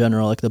sport in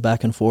general, the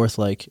back and forth.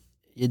 Like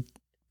we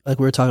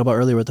were talking about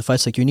earlier with the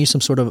fights,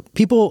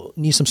 people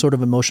need some sort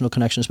of emotional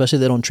connection, especially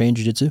if they don't train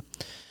jiu-jitsu.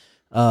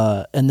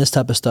 And this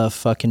type of stuff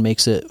fucking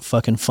makes it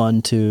fucking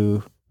fun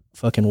to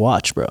fucking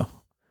watch, bro.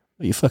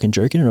 Are you fucking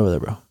jerking it over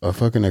there, bro? I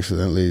fucking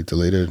accidentally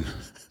deleted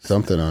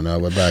something. Oh no,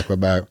 we're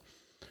back.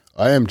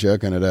 I am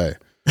jerking today.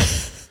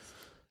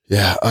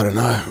 Yeah, I don't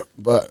know,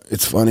 but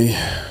it's funny.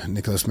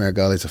 Nicholas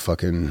Marigali's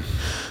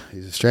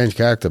he's a strange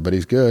character, but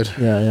he's good.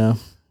 Yeah.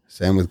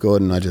 Same with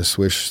Gordon. I just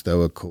wish they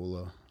were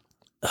cooler.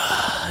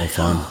 More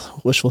fun.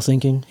 Wishful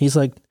thinking. He's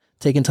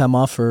taking time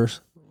off for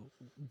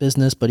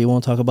business, but he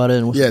won't talk about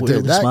it. And yeah,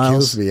 dude, that smiles.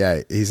 kills me.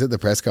 Yeah, he's at the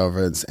press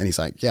conference and he's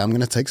like, "Yeah, I'm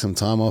going to take some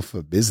time off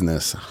for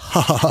business."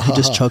 He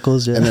just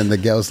chuckles. Yeah, and then the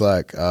girl's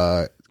like,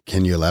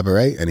 "Can you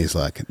elaborate?" And he's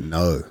like,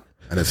 "No."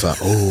 And it's like,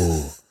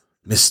 oh,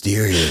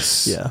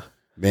 mysterious. Yeah.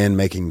 Man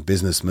making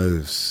business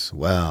moves.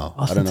 Wow.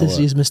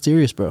 Authenticity is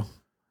mysterious, bro.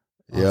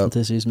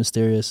 Authenticity is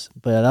mysterious.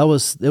 But yeah,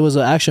 it was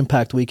an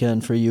action-packed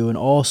weekend for you in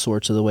all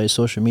sorts of the ways.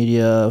 Social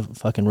media,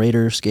 fucking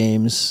Raiders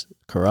games,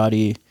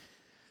 karate,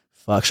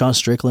 Sean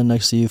Strickland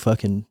next to you,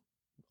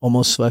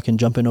 almost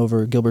jumping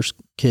over Gilbert's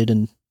kid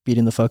and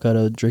beating the fuck out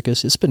of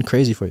Dricus. It's been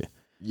crazy for you.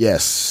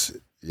 Yes.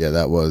 Yeah,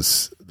 that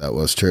was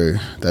true.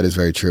 That is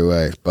very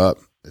true, But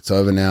it's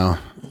over now.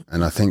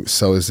 And I think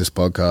so is this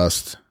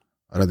podcast.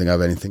 I don't think I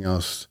have anything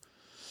else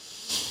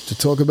to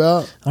talk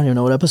about. I don't even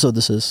know what episode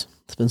this is.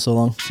 It's been so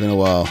long. It's been a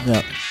while. Yeah.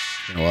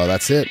 It's been a while.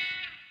 That's it.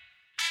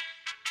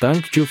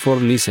 Thank you for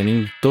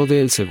listening to the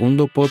El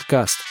Segundo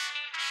podcast.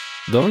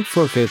 Don't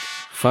forget,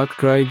 fuck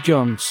Craig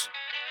Jones.